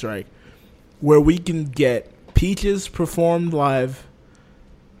SAG strike, where we can get Peaches performed live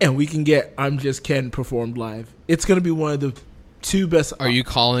and we can get I'm Just Ken performed live. It's going to be one of the two best. Are you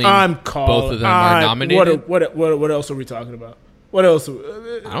calling both of them are nominated? What else are we talking about? What else? I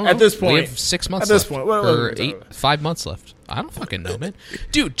don't at know. this point, we have 6 months at this left. point, or 5 months left. I don't fucking know, man.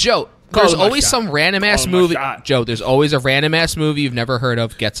 Dude, Joe, there's always some random ass movie. Joe, there's always a random ass movie you've never heard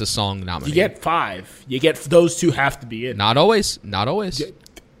of gets a song nominated. You get 5. You get those two have to be in. Not always. Not always.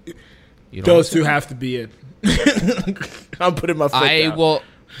 Those two have to be in. I'm putting my foot down. will.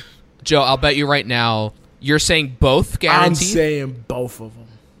 Joe, I'll bet you right now. You're saying both guaranteed? I'm saying both of them.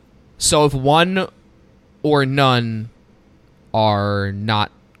 So if one or none are not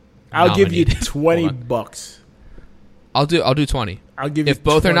I'll give you nominated, $20. I'll do 20. I'll give you if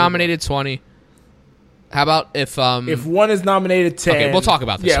both are $20. nominated, 20. How about if one is nominated, 10. Okay, we'll talk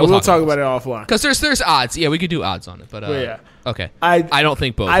about this. Yeah, we'll talk about it offline. Because there's odds. Yeah, we could do odds on it. But yeah. Okay. I don't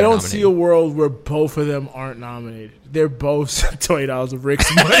think both. I are don't nominated. see a world where both of them aren't nominated. They're both $20 of Rick's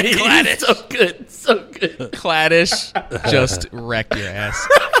money. So good, so good. Claddish just wrecked your ass.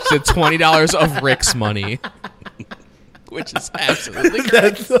 Said $20 of Rick's money, which is absolutely great.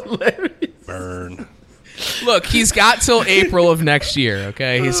 That's hilarious. Burn. Look, he's got till April of next year.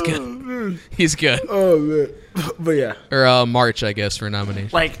 Okay, he's good. He's good. Oh man, but yeah, or March, I guess, for nomination.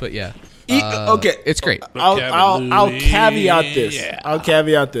 But yeah, okay, it's great. I'll caveat this. Yeah. I'll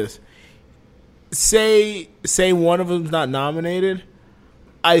caveat this. Say one of them's not nominated.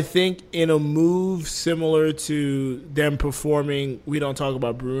 I think in a move similar to them performing "We Don't Talk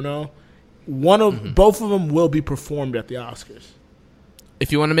About Bruno," both of them will be performed at the Oscars.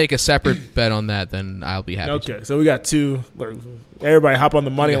 If you want to make a separate bet on that, then I'll be happy. Okay, so we got 2. Everybody, hop on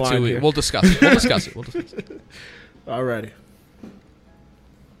the money line. Here. We'll discuss it. We'll discuss it. Alrighty.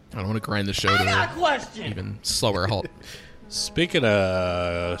 I don't want to grind the show to an even slower halt. Speaking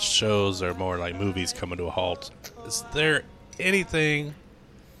of shows or more like movies coming to a halt, is there anything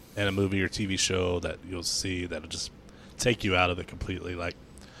in a movie or TV show that you'll see that'll just take you out of it completely? Like,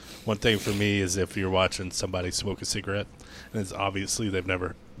 one thing for me is if you're watching somebody smoke a cigarette, and it's obviously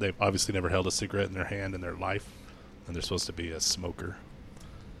they've obviously never held a cigarette in their hand in their life, and they're supposed to be a smoker,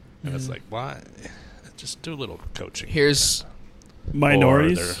 and it's like, why? Just do a little coaching. Here's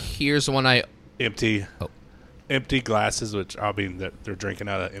Minorities. Here's one I empty glasses, which I mean they're drinking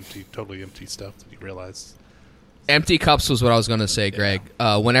out of totally empty stuff. You realize empty cups was what I was going to say, Greg.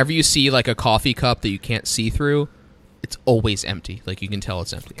 Whenever you see like a coffee cup that you can't see through, it's always empty. Like you can tell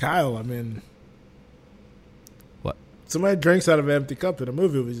it's empty. Kyle, I mean, what? Somebody drinks out of an empty cup in a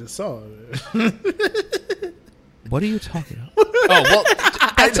movie we just saw. What are you talking about? Oh well,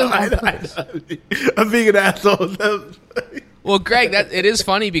 that's I know. I'm being an asshole. Well, Greg, it is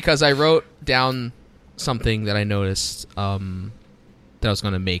funny because I wrote down something that I noticed that I was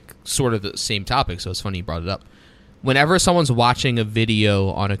going to make sort of the same topic, so it's funny you brought it up. Whenever someone's watching a video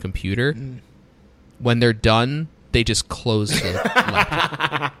on a computer, when they're done, they just close the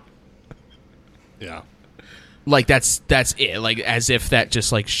laptop. Yeah. Like that's it. Like as if that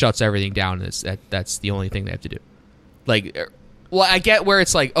just like shuts everything down. That's the only thing they have to do. Like, well, I get where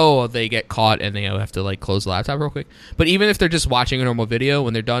it's like, oh, they get caught and they have to like close the laptop real quick. But even if they're just watching a normal video,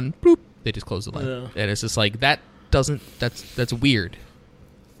 when they're done, boop, they just close the laptop. Yeah. And it's just like that's weird.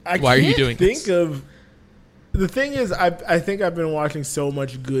 Why are you doing this? The thing is, I think I've been watching so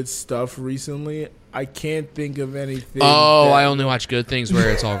much good stuff recently. I can't think of anything. Oh, I only watch good things where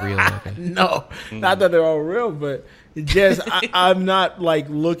it's all real. Okay. No, not that they're all real, but just I'm not like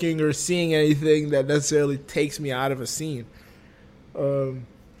looking or seeing anything that necessarily takes me out of a scene.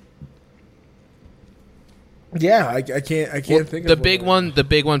 Yeah, I can't think the of big one. The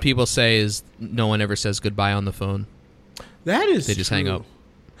big one people say is no one ever says goodbye on the phone. That is they just true. hang up.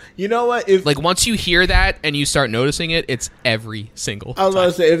 You know what? If like once you hear that and you start noticing it, it's every single I was time. about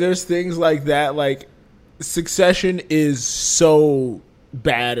to say, if there's things like that, like Succession is so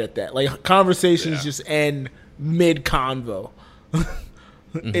bad at that. Like conversations just end mid convo.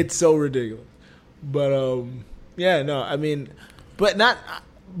 It's so ridiculous. But yeah, no, I mean, but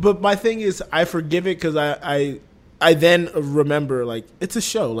my thing is, I forgive it because I then remember, like, it's a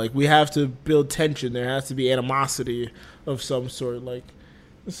show. Like, we have to build tension. There has to be animosity of some sort. Like,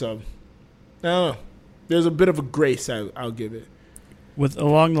 so, I don't know. There's a bit of a grace I'll give it. With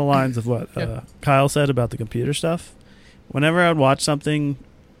along the lines of what Kyle said about the computer stuff, whenever I'd watch something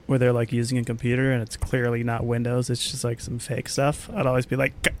where they're like using a computer and it's clearly not Windows, it's just like some fake stuff, I'd always be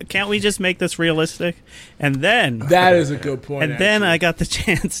like, can't we just make this realistic? And then that is a good point. And then I got the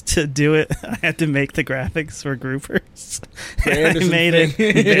chance to do it. I had to make the graphics for groupers. And I made it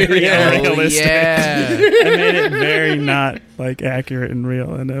very unrealistic. Yeah. I made it very not like accurate and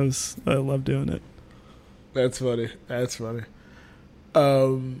real, and I love doing it. That's funny.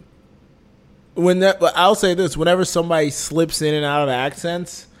 I'll say this: whenever somebody slips in and out of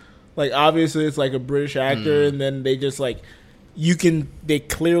accents, like obviously it's like a British actor, and then they just like they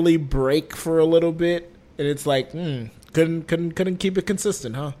clearly break for a little bit, and it's like couldn't keep it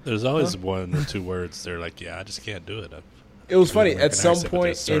consistent, huh? There's always one or two words they're like, yeah, I just can't do it. It was funny at some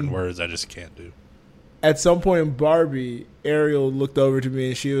point. Certain words I just can't do. At some point in Barbie, Ariel looked over to me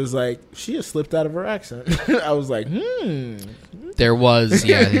and she was like, she has slipped out of her accent. I was like, There was, I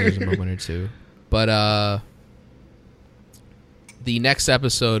think there was a moment or two. But the next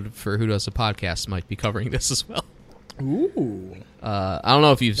episode for Who Does the Podcast might be covering this as well. Ooh. I don't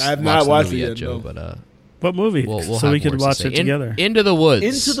know if you've watched the movie yet, Joe, no. but what movie? We'll so we could watch it together. Into the Woods.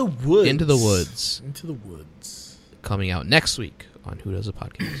 Into the Woods. Coming out next week on Who Does the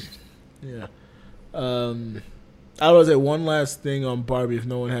Podcast. Yeah. I was say one last thing on Barbie. If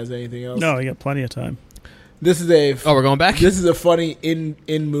no one has anything else, no, I got plenty of time. This is we're going back. This is a funny in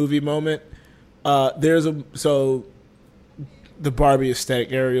movie moment. The Barbie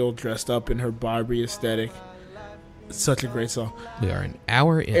aesthetic. Ariel dressed up in her Barbie aesthetic. Such a great song. We are an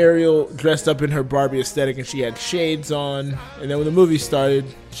hour in. Ariel dressed up in her Barbie aesthetic, and she had shades on. And then when the movie started,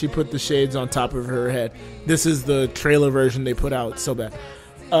 she put the shades on top of her head. This is the trailer version they put out. So bad.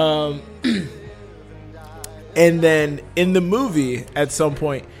 And then in the movie, at some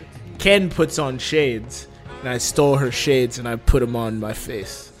point, Ken puts on shades, and I stole her shades and I put them on my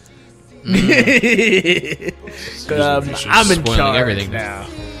face. I'm in charge everything now.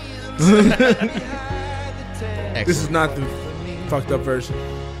 This is not the fucked up version.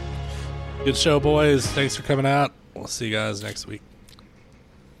 Good show, boys. Thanks for coming out. We'll see you guys next week.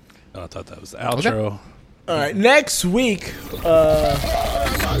 Oh, I thought that was the outro. Okay. All right, next week.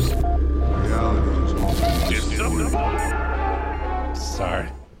 Sorry.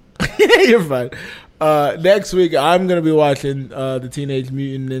 You're fine. Next week, I'm going to be watching the Teenage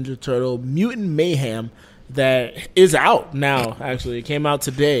Mutant Ninja Turtle Mutant Mayhem that is out now, actually. It came out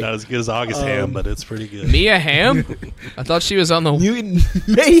today. Not as good as August Ham, but it's pretty good. Mia Hamm? I thought she was on the Mutant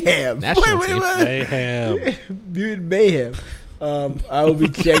Mayhem. National Wait. Mayhem. Mutant Mayhem. I will be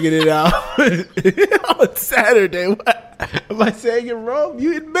checking it out on Saturday. What? Am I saying it wrong?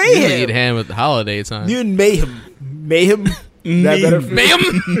 Mutant You Mayhem. need ham at the holiday time. Mutant Mayhem. Mayhem. That better for Mayhem.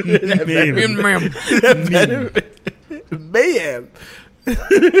 That better- Mayhem. that better- Mayhem.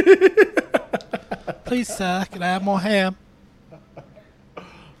 Please, sir, can I have more ham?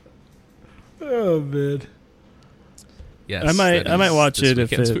 Oh man. Yes, I might that is watch this it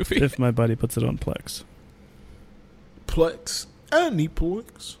weekend's movie. if my buddy puts it on Plex. Plex. I need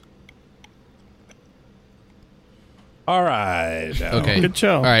Plex. All right. Now. Okay. Good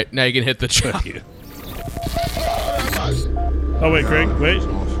show. All right, now you can hit the drop. Thank you. Oh wait, Greg, wait.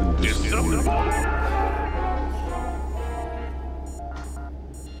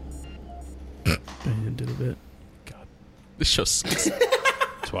 I did a bit. This show sucks.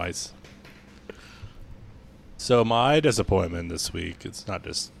 Twice. So my disappointment this week, it's not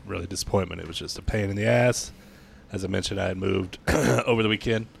just really disappointment, it was just a pain in the ass. As I mentioned, I had moved over the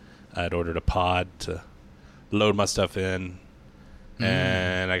weekend. I had ordered a pod to load my stuff in.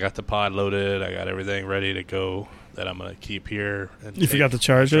 And I got the pod loaded. I got everything ready to go that I'm going to keep here. And You forgot to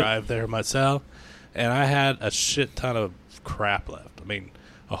charge it? Drive there myself. And I had a shit ton of crap left. I mean,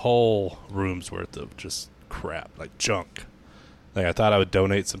 a whole room's worth of just crap, like junk. Like, I thought I would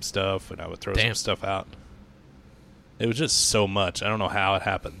donate some stuff and I would throw some stuff out. It was just so much. I don't know how it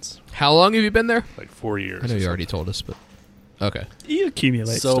happens. How long have you been there? Like 4 years. I know or you already something. told us, but okay. You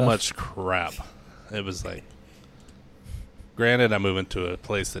accumulate so stuff. much crap. It was like, granted, I'm moving to a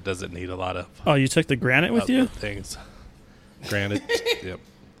place that doesn't need a lot of Oh, you took the granite with you? things. Granted, yep.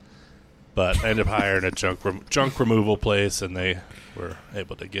 But I ended up hiring a junk removal place, and they were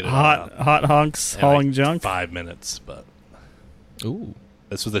able to get it Hot honks hauling like junk. 5 minutes. But Ooh,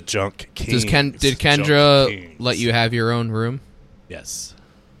 this was a junk king. Did Kendra let you have your own room? Yes,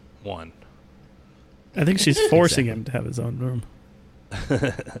 one. I think she's forcing him to have his own room.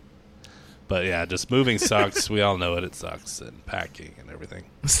 But yeah, just moving sucks. We all know it sucks, and packing and everything.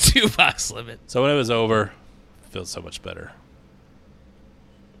 It's 2 box limit. So when it was over, it feels so much better.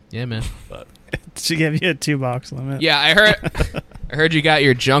 Yeah, man. But She gave you a 2-box limit. Yeah, I heard you got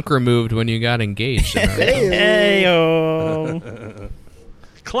your junk removed when you got engaged. Hey-o.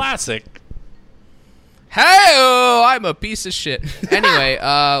 classic. Hey, I'm a piece of shit. Anyway,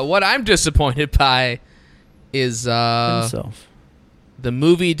 what I'm disappointed by is Himself. the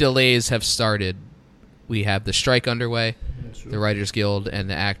movie delays have started. We have the strike underway. The Writers Guild and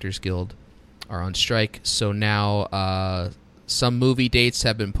the Actors Guild are on strike. So now some movie dates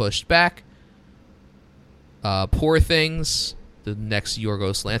have been pushed back. Poor Things, the next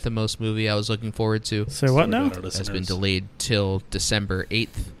Yorgos Lanthimos movie I was looking forward to, Say what now? has been delayed till December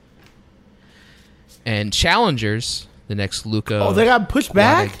 8th. And Challengers, the next Luca... Oh, they got pushed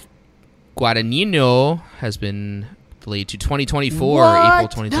back? Guadagnino has been delayed to 2024, What? April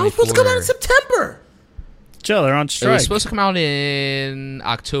 2024. That was supposed to come out in September. Joe, they're on It strike. was supposed to come out in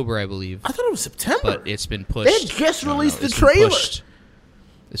October, I believe. I thought it was September. But it's been pushed. They had just released the it's been trailer. pushed.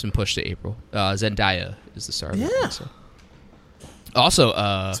 It's been pushed to April. Zendaya is the star of it. Yeah. So. Also,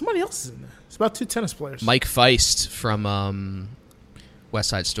 Somebody else is in there. It's about 2 tennis players. Mike Feist from West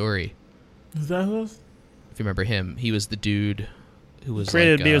Side Story. Is that who it was? If you remember him, he was the dude who was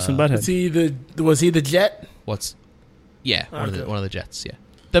Created like, Beavis and Butthead. Was he the jet? What's? Yeah, one Okay. of the jets. Yeah,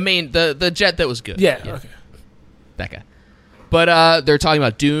 the jet that was good. Yeah. Okay. That guy. But they're talking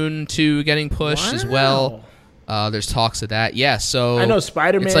about Dune 2 getting pushed as well. There's talks of that. Yeah, so I know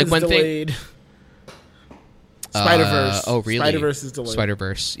Spider-Man's it's like when delayed. Spider-Verse. Oh, really? Spider-Verse is delayed.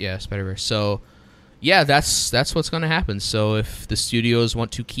 Spider-Verse. Yeah, Spider-Verse. So, yeah, that's what's going to happen. So if the studios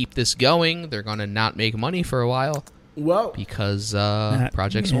want to keep this going, they're going to not make money for a while. Well, because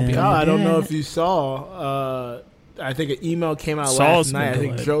projects won't be God, on. I don't know if you saw. I think an email came out Saul's last night. I been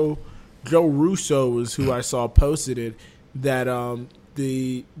think delayed. Joe Russo was who I saw posted it. That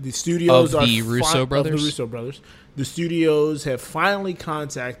the studios Of the are Russo brothers? Of the Russo brothers. The studios have finally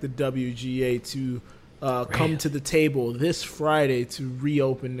contacted WGA to come to the table this Friday to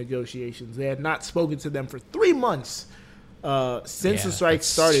reopen negotiations. They had not spoken to them for 3 months since the strike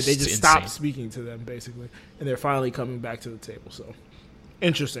started. They just stopped speaking to them basically, and they're finally coming back to the table. So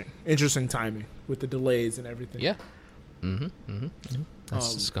interesting timing with the delays and everything. Yeah.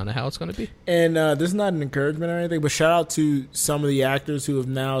 That's kind of how it's going to be. And this is not an encouragement or anything, but shout out to some of the actors who have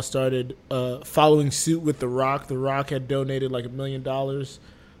now started following suit with The Rock. The Rock had donated like $1 million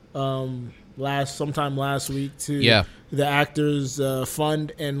sometime last week to the Actors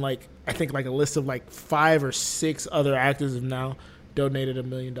Fund, and I think a list of 5 or 6 other actors have now donated $1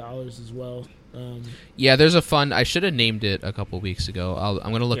 million as well. Yeah, there's a fund. I should have named it a couple weeks ago. I'm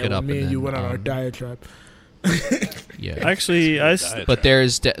going to look it up. Me and you then, went on our diatribe. Yeah. Actually, but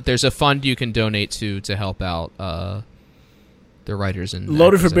there's a fund you can donate to help out the writers and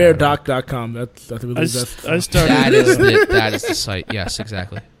loadedforbeardoc.com. That's I started. That is the site. Yes,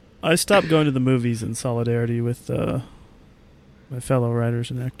 exactly. I stopped going to the movies in solidarity with my fellow writers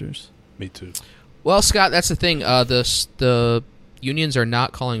and actors. Me too. Well, Scott, that's the thing. The unions are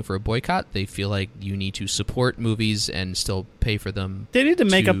not calling for a boycott. They feel like you need to support movies and still pay for them. They need to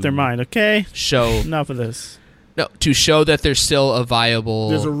make up their mind, okay? Show enough of this. No, to show that there's still a viable.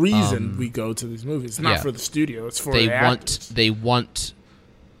 There's a reason we go to these movies. It's not for the studio. It's for the actors. They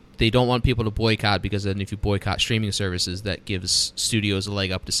don't want people to boycott because then if you boycott streaming services, that gives studios a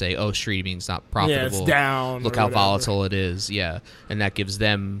leg up to say, "Oh, streaming's not profitable. Yeah, it's down. Look how volatile it is." Yeah, and that gives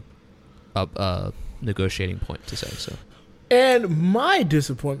them a negotiating point to say so. And my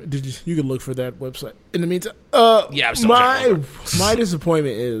disappointment. You can look for that website in the meantime. Yeah, I'm still my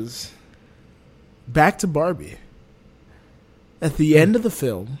disappointment is back to Barbie. At the end of the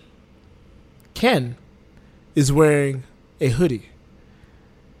film, Ken is wearing a hoodie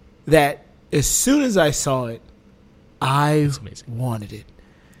that as soon as I saw it, I wanted it.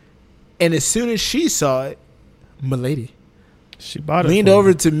 And as soon as she saw it, Milady, she bought it, leaned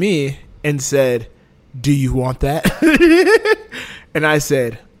over to me and said, "Do you want that?" And I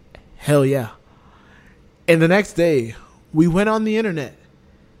said, "Hell yeah." And the next day, we went on the internet,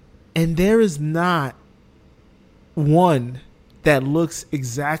 and there is not one that looks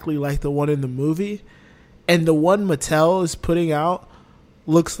exactly like the one in the movie. And the one Mattel is putting out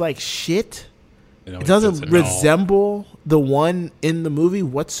looks like shit. It doesn't resemble the one in the movie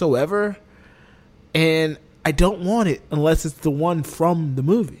whatsoever. And I don't want it unless it's the one from the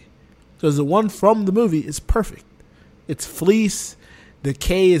movie. Because the one from the movie is perfect. It's fleece. The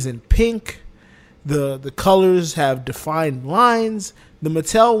K is in pink. The colors have defined lines. The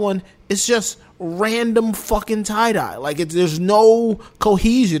Mattel one is just random fucking tie-dye. Like, there's no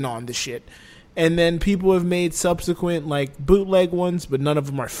cohesion on the shit. And then people have made subsequent, like, bootleg ones, but none of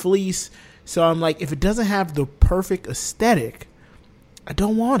them are fleece. So I'm like, if it doesn't have the perfect aesthetic, I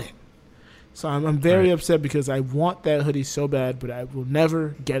don't want it. So I'm very upset because I want that hoodie so bad, but I will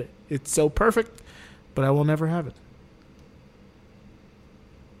never get it. It's so perfect, but I will never have it.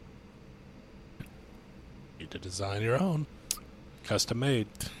 You need to design your own. Custom made.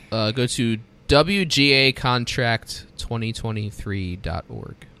 Go to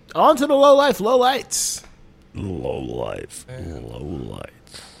WGAcontract2023.org. On to the low life, low lights. Low life, low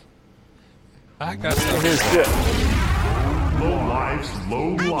lights. I got Here's shit. Low lives, low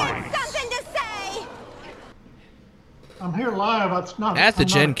lights. Something to say. I'm here live. It's not At the I'm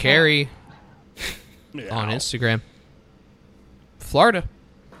Jen not a Carey on Instagram. Florida.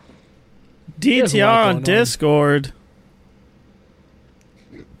 DTR on Discord.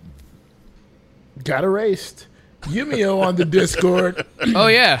 Got erased. Yumio on the Discord. Oh,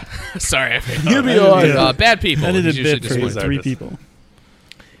 yeah. Sorry. Yumio on bad people. I did a It's usually bit for just one. 3 people.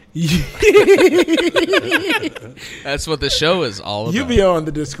 That's what the show is all about. Yumio on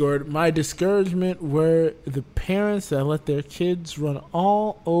the Discord. My discouragement were the parents that let their kids run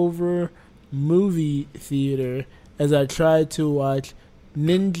all over movie theater as I tried to watch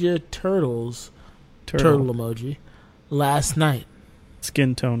Ninja Turtles, turtle emoji, last night.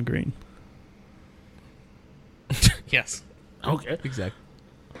 Skin tone green. Yes. Okay. Exactly.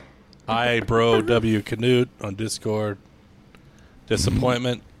 Hi, bro. W. Canute on Discord.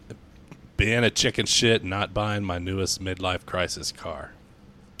 Disappointment. Being a chicken shit, not buying my newest midlife crisis car.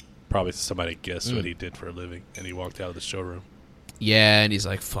 Probably somebody guessed what he did for a living, and he walked out of the showroom. Yeah, and he's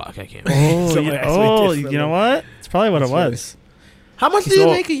like, fuck, I can't. You know what? It's probably what it was. How much do you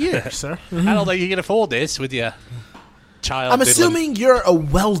make a year, sir? I don't think you can afford this with your child. I'm assuming you're a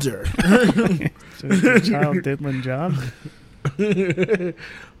welder. Child diddling job. Canute,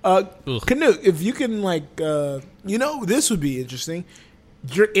 if you can, this would be interesting.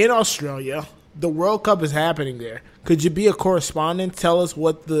 You're in Australia. The World Cup is happening there. Could you be a correspondent? Tell us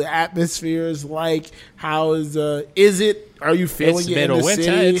what the atmosphere is like. How is it? Are you feeling it in the winter.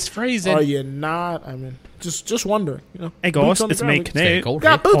 city? It's freezing. Are you not? I mean, just wondering. Hey, Ghost, it's me, Canute.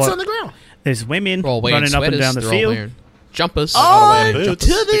 Got boots on the ground. There's women running up and down the field. Jumpers. On to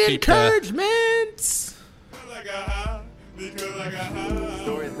the encouragements.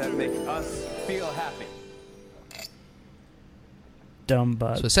 Stories that make us feel happy. Dumb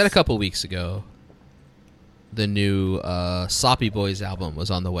butt. So I said a couple weeks ago, the new Sloppy Boys album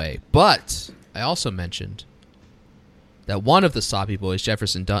was on the way. But I also mentioned that one of the Sloppy Boys,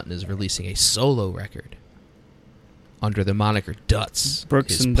 Jefferson Dutton, is releasing a solo record under the moniker Duts.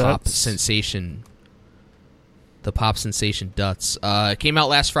 Brooks his and pop Duts. sensation. The pop sensation Duts. It came out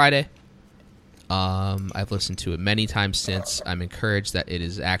last Friday. I've listened to it many times since. I'm encouraged that it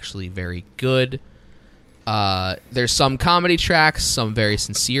is actually very good. There's some comedy tracks, some very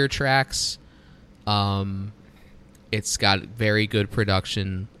sincere tracks. It's got very good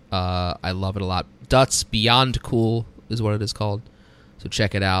production. I love it a lot. Dut's Beyond Cool is what it is called. So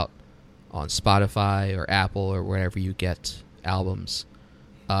check it out on Spotify or Apple or wherever you get albums.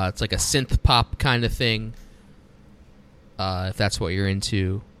 It's like a synth pop kind of thing, if that's what you're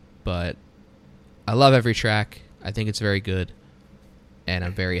into. But I love every track. I think it's very good. And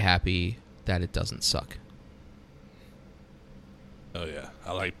I'm very happy that it doesn't suck. Oh, yeah.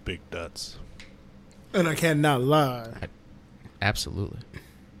 I like Big Duts. And I cannot lie. Absolutely.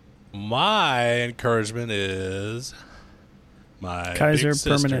 My encouragement is my Kaiser big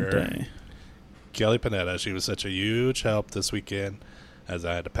sister, Permanent Day. Kelly Panetta. She was such a huge help this weekend as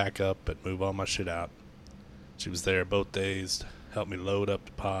I had to pack up and move all my shit out. She was there both days, helped me load up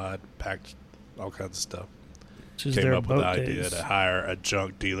the pod, packed all kinds of stuff. She's Came there up with the both idea days. to hire a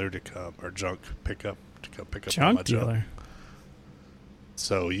junk dealer to come, or junk pickup to come pick up all Junk my junk. dealer.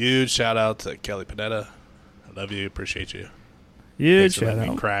 So huge shout out to Kelly Panetta. I love you, appreciate you. Huge Thanks for shout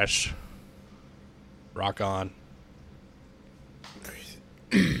letting me out. crash. Rock on.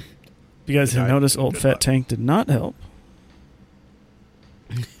 You guys have Good night. noticed old Good fat luck. tank did not help.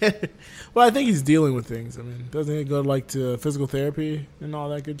 Well, I think he's dealing with things. I mean, doesn't he go like to physical therapy and all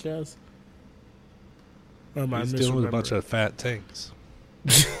that good jazz? Or am I He's dealing with a bunch misremembering? of fat things.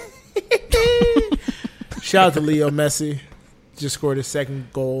 Shout out to Leo Messi. Just scored his second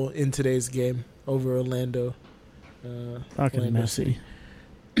goal in today's game over Orlando. Fucking Orlando messy.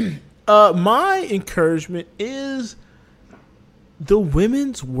 My encouragement is the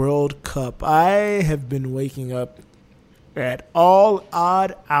Women's World Cup. I have been waking up at all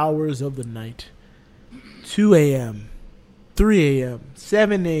odd hours of the night. 2 a.m., 3 a.m.,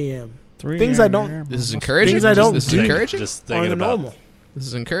 7 a.m. Things I don't... This is encouraging? Things I don't This is do encouraging? Just on thinking the about normal. This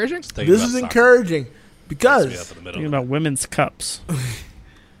is encouraging? thinking This about is soccer. encouraging because... Thinking about women's cups.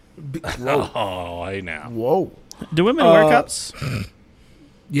 Whoa. Oh, hey now. Whoa. Do women wear cups?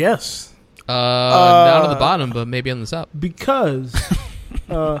 Yes. Not on the bottom, but maybe on the top. Because,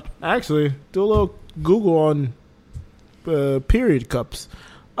 actually, do a little Google on period cups.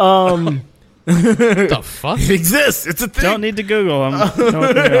 The fuck? It exists. It's a thing. Don't need to Google them. Know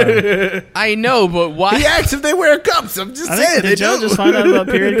what they are. I know, but why? He asked if they wear cups. I'm just I saying. think, They did Joe do. just find out about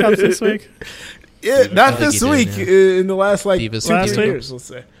period cups this week? Yeah, not I think this he did, week. yeah. In the last like Divas 2 Last week? years, let's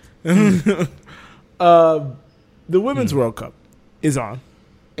say. The Women's World Cup is on,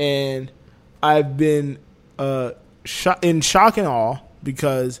 and I've been in shock and awe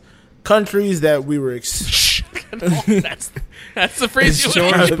because countries that we were That's the phrase Is you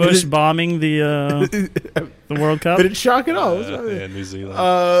would George Bush bombing the World Cup? but it's shock and awe. Yeah, New Zealand,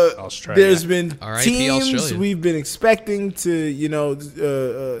 Australia. There's been R.I.P. teams Australia. we've been expecting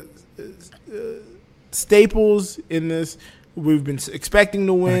to, staples in this. We've been expecting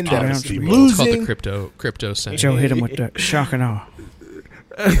to win. I That can't have been remember. It's called the losing. crypto center. Joe hit him with the shock and awe.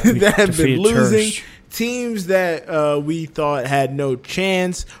 That have been defeated losing. Turks. Teams that we thought had no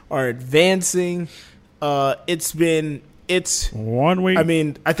chance are advancing. It's 1 week. I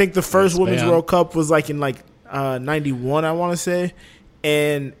mean, I think the first Yes, Women's ma'am. World Cup was like in 91, I want to say.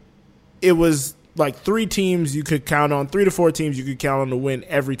 And it was like 3 teams you could count on, 3 to 4 teams you could count on to win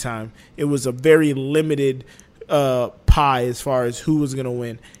every time. It was a very limited pie as far as who was going to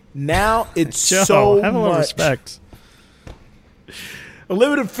win. Now it's Joe, so have a little much. respect. A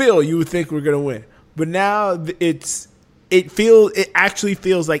limited field, you would think we're going to win. But now it actually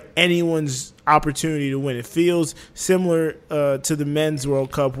feels like anyone's opportunity to win. It feels similar to the Men's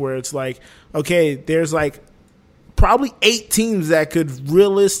World Cup where it's like, okay, there's like probably 8 teams that could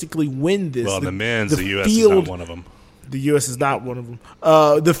realistically win this. Well, the men's, the U.S. is field- not one of them. The U.S. is not one of them.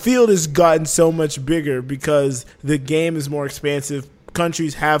 The field has gotten so much bigger because the game is more expansive.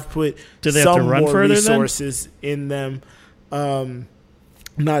 Countries have put Do they have to some run more further then? resources in them.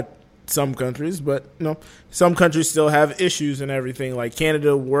 Not some countries, but some countries still have issues and everything. Like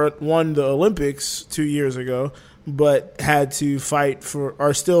Canada won the Olympics 2 years ago, but had to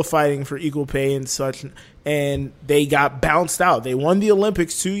are still fighting for equal pay and such. And they got bounced out. They won the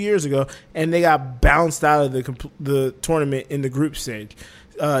Olympics 2 years ago, and they got bounced out of the tournament in the group stage.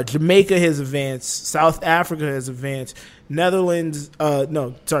 Jamaica has advanced. South Africa has advanced. New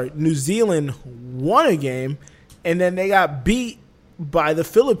Zealand won a game, and then they got beat by the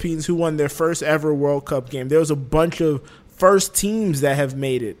Philippines, who won their first ever World Cup game. There was a bunch of first teams that have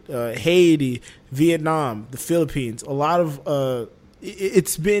made it. Haiti, Vietnam, the Philippines. A lot of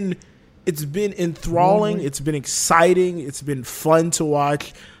it's been enthralling. It's been exciting. It's been fun to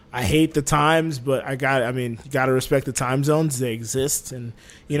watch. I hate the times, but you got to respect the time zones. They exist, and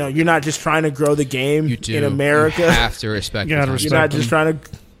you're not just trying to grow the game in America. You have to respect. You're not just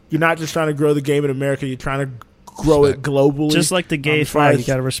trying to grow the game in America. You're trying to grow it globally. Just like the gay flag, you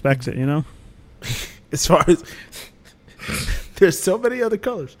got to respect it. As far as there's so many other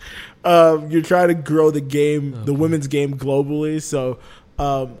colors, you're trying to grow the game, the women's game globally. So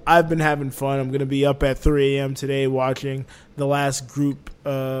I've been having fun. I'm going to be up at 3 a.m. today watching the last group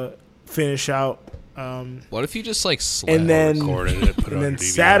finish out. What if you just slept? And then recorded it, put it and on then your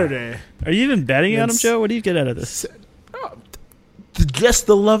DVR? Saturday. Are you even betting on him, Joe? What do you get out of this? Just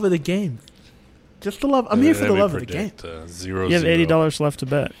the love of the game. Just the love. I'm here for the love of the game. You have $80 left to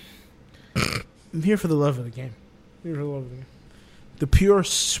bet. I'm here for the love of the game. Here for the love of the game. The pure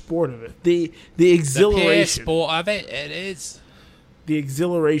sport of it. The exhilaration. The pure sport of it. It is. The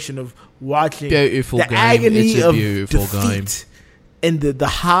exhilaration of watching beautiful the game. agony It's a of beautiful defeat and the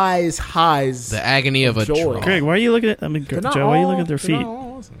highs, the agony of a joy. draw. Greg, why are you looking at? Joe, why are you looking at their feet?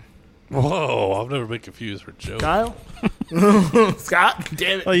 Whoa! I've never been confused for Joe. Kyle, Scott,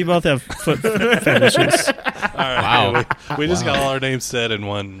 damn it! Oh, you both have foot fetishes. All right, Wow. We just got all our names said in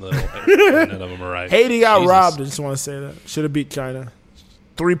one little. None of them are right. Haiti got robbed. I just want to say that. Should have beat China.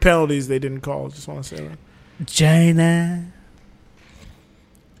 3 penalties they didn't call. Just want to say that. China.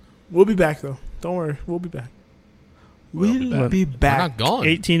 We'll be back though. Don't worry. We'll be back. We'll be back. We're not gone.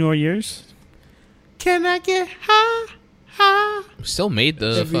 18 more years. Can I get high? High. We still made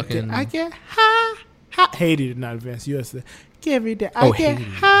the Every fucking. day I get high. High. Haiti did not advance. U.S. did. Every day I Oh, get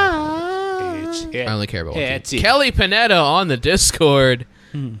Haiti. high. I only care about one team. Kelly Panetta on the Discord.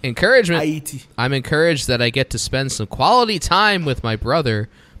 Encouragement. Haiti. I'm encouraged that I get to spend some quality time with my brother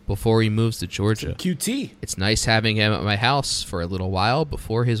before he moves to Georgia. QT. It's nice having him at my house for a little while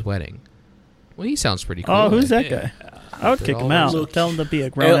before his wedding. Well, he sounds pretty cool. Oh, who's that guy? I would kick him out. Look. Tell him to be a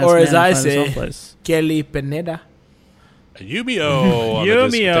grown-ass Or man as I and find his own say, place. Kelly Panetta. Yumio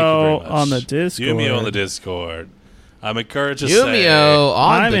on the Discord. Yumio on the Discord. I'm encouraged to Yumio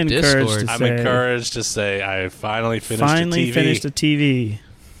on I'm the encouraged Discord. to I'm say- encouraged to say I finally finished Finished the a TV.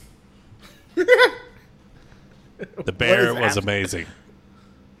 The bear was amazing.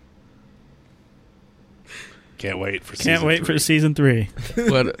 Can't wait for season Can't wait 3. for season 3.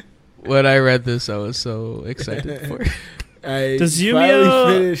 When I read this, I was so excited for it. Does finally Yumio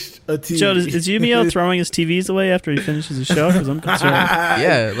finished a TV. Joe, is Yumio throwing his TVs away after he finishes his show? Because I'm concerned.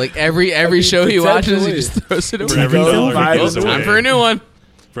 Yeah, like every show he watches, he just throws it For away. every dollar he gives Time away. for a new one.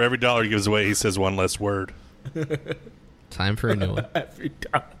 For every dollar he gives away, he says one less word. Time for a new one. Every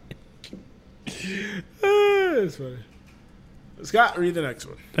time. It's funny. Scott, read the next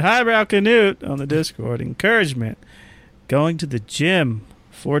one. Highbrow Canute on the Discord. Encouragement. Going to the gym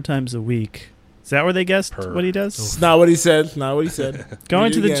 4 times a week. Is that where they guessed what he does? It's not what he said. Not what he said.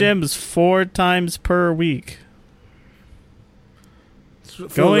 Going to the gym is 4 times per week. Going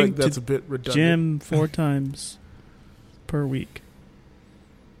Going that's to a bit redundant. gym 4 times per week.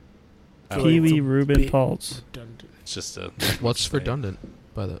 I feel like it's Pee-wee a Reuben bit Paltz. redundant. It's just a. What's redundant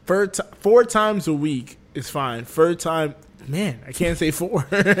by the? 4 times a week is fine. Third time, man, I can't say 4.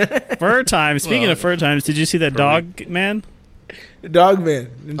 Fur time. Speaking of fur times, did you see that dog man? Dog man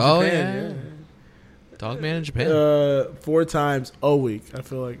in Oh, Japan. yeah. Dog man in Japan. 4 times a week, I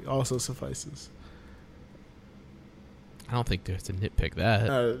feel like also suffices. I don't think there's to nitpick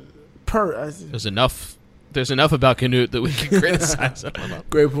that. There's enough. There's enough about Canute that we can criticize him about.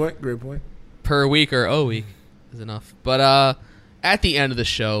 Great point. Great point. Per week or a week is enough. But at the end of the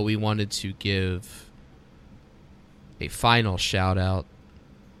show, we wanted to give a final shout out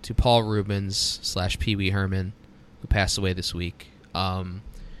to Paul Rubens / Pee Wee Herman, who passed away this week.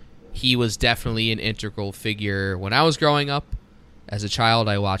 He was definitely an integral figure when I was growing up. As a child,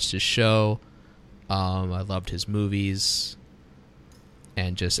 I watched his show. I loved his movies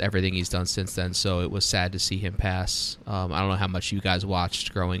and just everything he's done since then. So it was sad to see him pass. I don't know how much you guys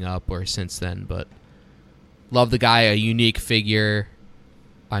watched growing up or since then, but love the guy, a unique figure.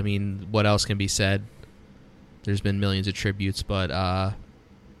 I mean, what else can be said? There's been millions of tributes, but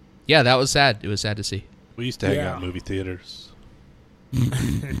yeah, that was sad. It was sad to see. We used to hang out in movie theaters.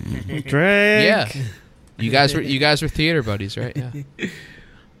 Drake. Yeah, you guys were theater buddies, right?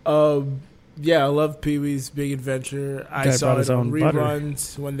 Yeah. Yeah, I love Pee Wee's Big Adventure. I Guy saw brought it his on own butter.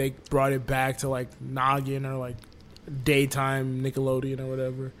 reruns when they brought it back to like Noggin or like daytime Nickelodeon or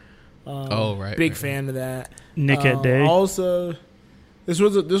whatever. Oh, right. Big right, fan of that. Nick at Day. Also, this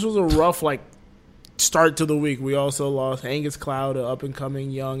was a rough like start to the week. We also lost Angus Cloud, an up and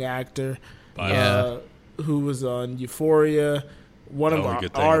coming young actor, Yeah. who was on Euphoria. one of Only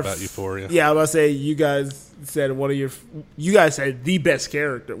good thing our about Euphoria. Yeah, I was about to say you guys said the best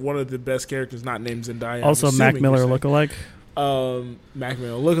character, one of the best characters not named Zendaya. Also, Mac Miller lookalike. Mac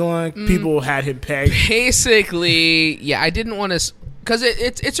Miller lookalike. People had him pegged. Basically, yeah, I didn't want to, because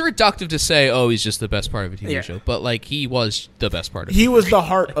it's reductive to say, oh, he's just the best part of a TV show, but like he was the best part of. He was the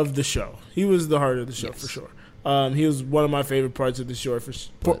heart of the show. He was the heart of the show for sure. He was one of my favorite parts of the show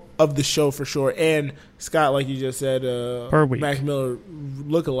for sure. And Scott, like you just said, Mac Miller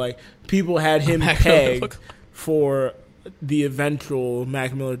lookalike. People had him pegged for the eventual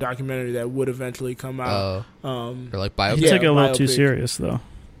Mac Miller documentary that would eventually come out. Or like biopic. He took it a little too serious, though.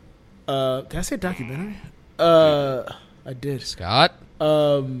 Did I say documentary? I did. Scott.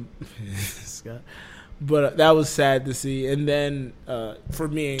 Scott. But that was sad to see. And then for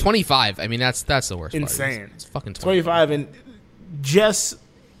me, 25. I mean, that's the worst. Insane. Part. It's fucking 25, and just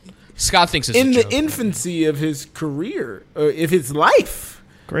Scott thinks it's in a the joke, infancy of his career, of his life.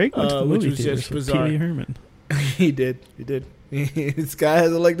 Greg went to the movie which was just bizarre. Pee Wee Herman. He did. This guy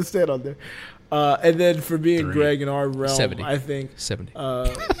has a leg to stand on there. And then for me and Greg in our realm, 70. I think 70.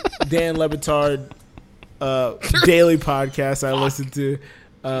 Dan Lebitard daily podcast I listened to.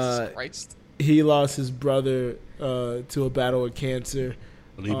 He lost his brother to a battle with cancer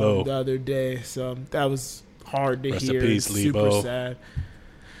the other day, so that was hard to hear. Rest in peace, Super Lebo. sad.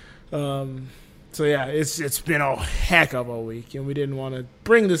 So yeah, it's been a heck of a week, and we didn't want to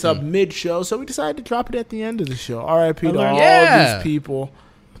bring this up mid-show, so we decided to drop it at the end of the show. R.I.P. to all these people.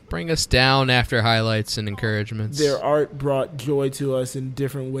 Bring us down after highlights and encouragements. Their art brought joy to us in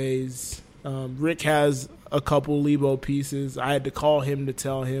different ways. Rick has a couple Lebo pieces. I had to call him to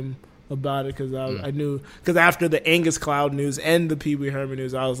tell him about it because I knew, because after the Angus Cloud news and the Pee Wee Herman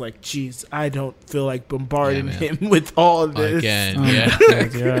news, I was like, geez, I don't feel like bombarding him with all of this again.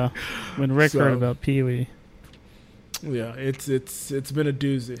 Yeah. When Rick heard about Pee Wee, it's been a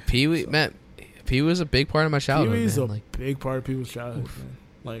doozy. Pee Wee, man, Pee Wee was a big part of my childhood. Pee Wee's a big part of people's childhood. Man.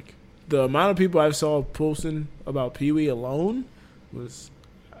 Like the amount of people I saw posting about Pee Wee alone was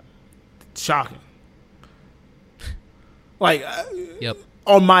shocking. Like, yep.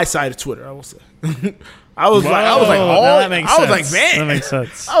 On my side of Twitter, I will say. I was like, that makes sense. Man, that makes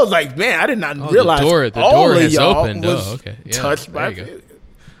sense. I was like, man, I did not realize the all door of has y'all opened. was okay. Yeah, touched by.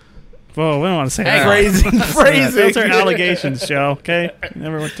 Whoa, we don't want to say that. Phrasing. Those are allegations, Joe. Okay,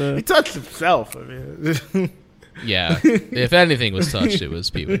 never went to. He touched himself. I mean, yeah. If anything was touched, it was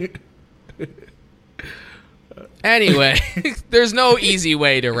Pee Wee. Anyway, there's no easy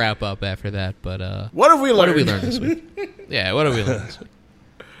way to wrap up after that. But what have we learned this week? Yeah, what have we learned this week?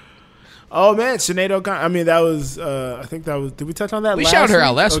 Oh man, Sinead O'Connor. I mean, that was. I think that was. Did we touch on that? We last shouted her week?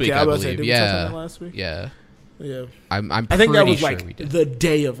 out last week. I believe. Did we touch on that last week? Yeah. Yeah. I think that was sure like the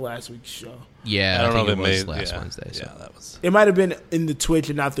day of last week's show. Yeah, I don't know if it it was made last yeah, Wednesday. So. Yeah, that was. It might have been in the Twitch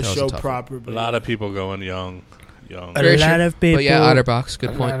and not the show proper. A lot of people going young. A lot of people. But yeah, Otterbox.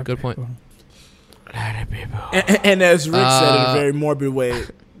 Good point. Good point. A lot of people. And as Rick said in a very morbid way,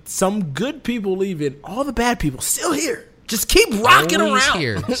 some good people leaving, all the bad people still here. Just keep rocking around.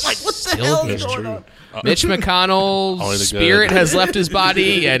 Here. Like, what the hell is going on? Mitch McConnell's spirit has left his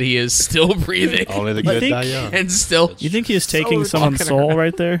body, yet he is still breathing. Only the good die young. And still. You think he was taking someone's soul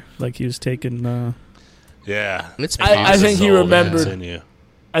right there? Like he was taking. Yeah. I think he remembered.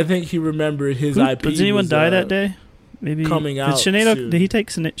 I think he remembered his IP. Did anyone die that day? Maybe coming out. Did he take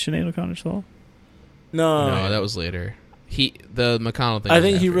Sinead O'Connor's soul? No, that was later. The McConnell thing. I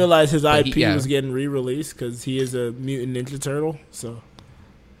think he realized his IP was getting re-released because he is a mutant Ninja Turtle. So.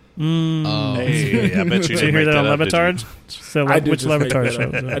 Hey, I bet you did you hear that on Levitard? So which Levitard show?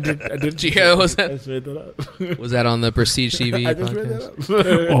 I did. Did you hear that? Was that on the Prestige TV I just podcast? read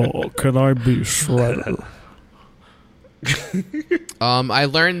that up. Oh, can I be Shredder? I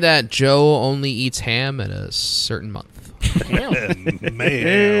learned that Joe only eats ham at a certain month.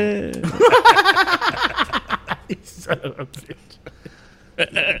 Man. Son of a bitch.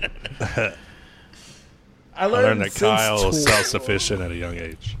 I learned that Kyle is self-sufficient at a young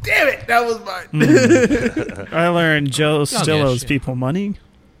age. Damn it, that was mine. I learned Joe still owes people money.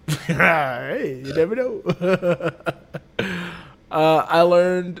 Hey, you never know. I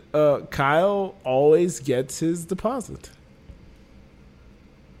learned Kyle always gets his deposit.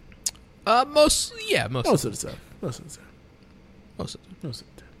 Most of the time. Most of the time.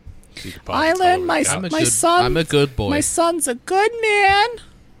 I learned my son. I'm a good boy. My son's a good man.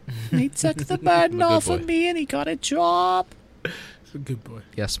 He took the burden off of me, and he got a job. He's a good boy.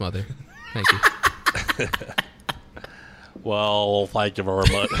 Yes, mother. Thank you. Well, thank you very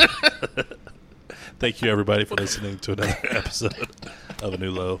much. Thank you, everybody, for listening to another episode of A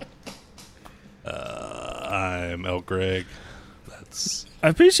New Low. I'm El Greg. That's I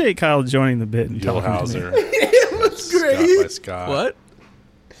appreciate Kyle joining the bit and talking to Hauser. me. It was great. Scott by Scott. What?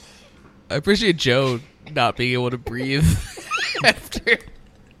 I appreciate Joe not being able to breathe after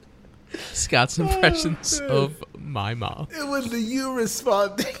Scott's impressions of my mom. It was the you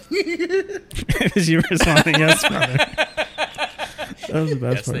responding. It was you responding, yes, brother. That was the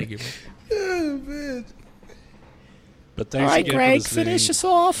best Yes, part. thank you. Oh, man. But thanks All right, again Greg, for listening. finish us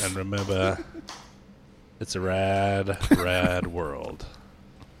off. And remember, it's a rad world.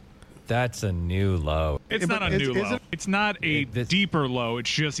 That's a new low. It's not a new low. It's not a deeper low. It's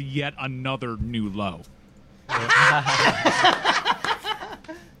just yet another new low.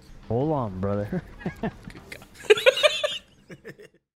 Hold on, brother.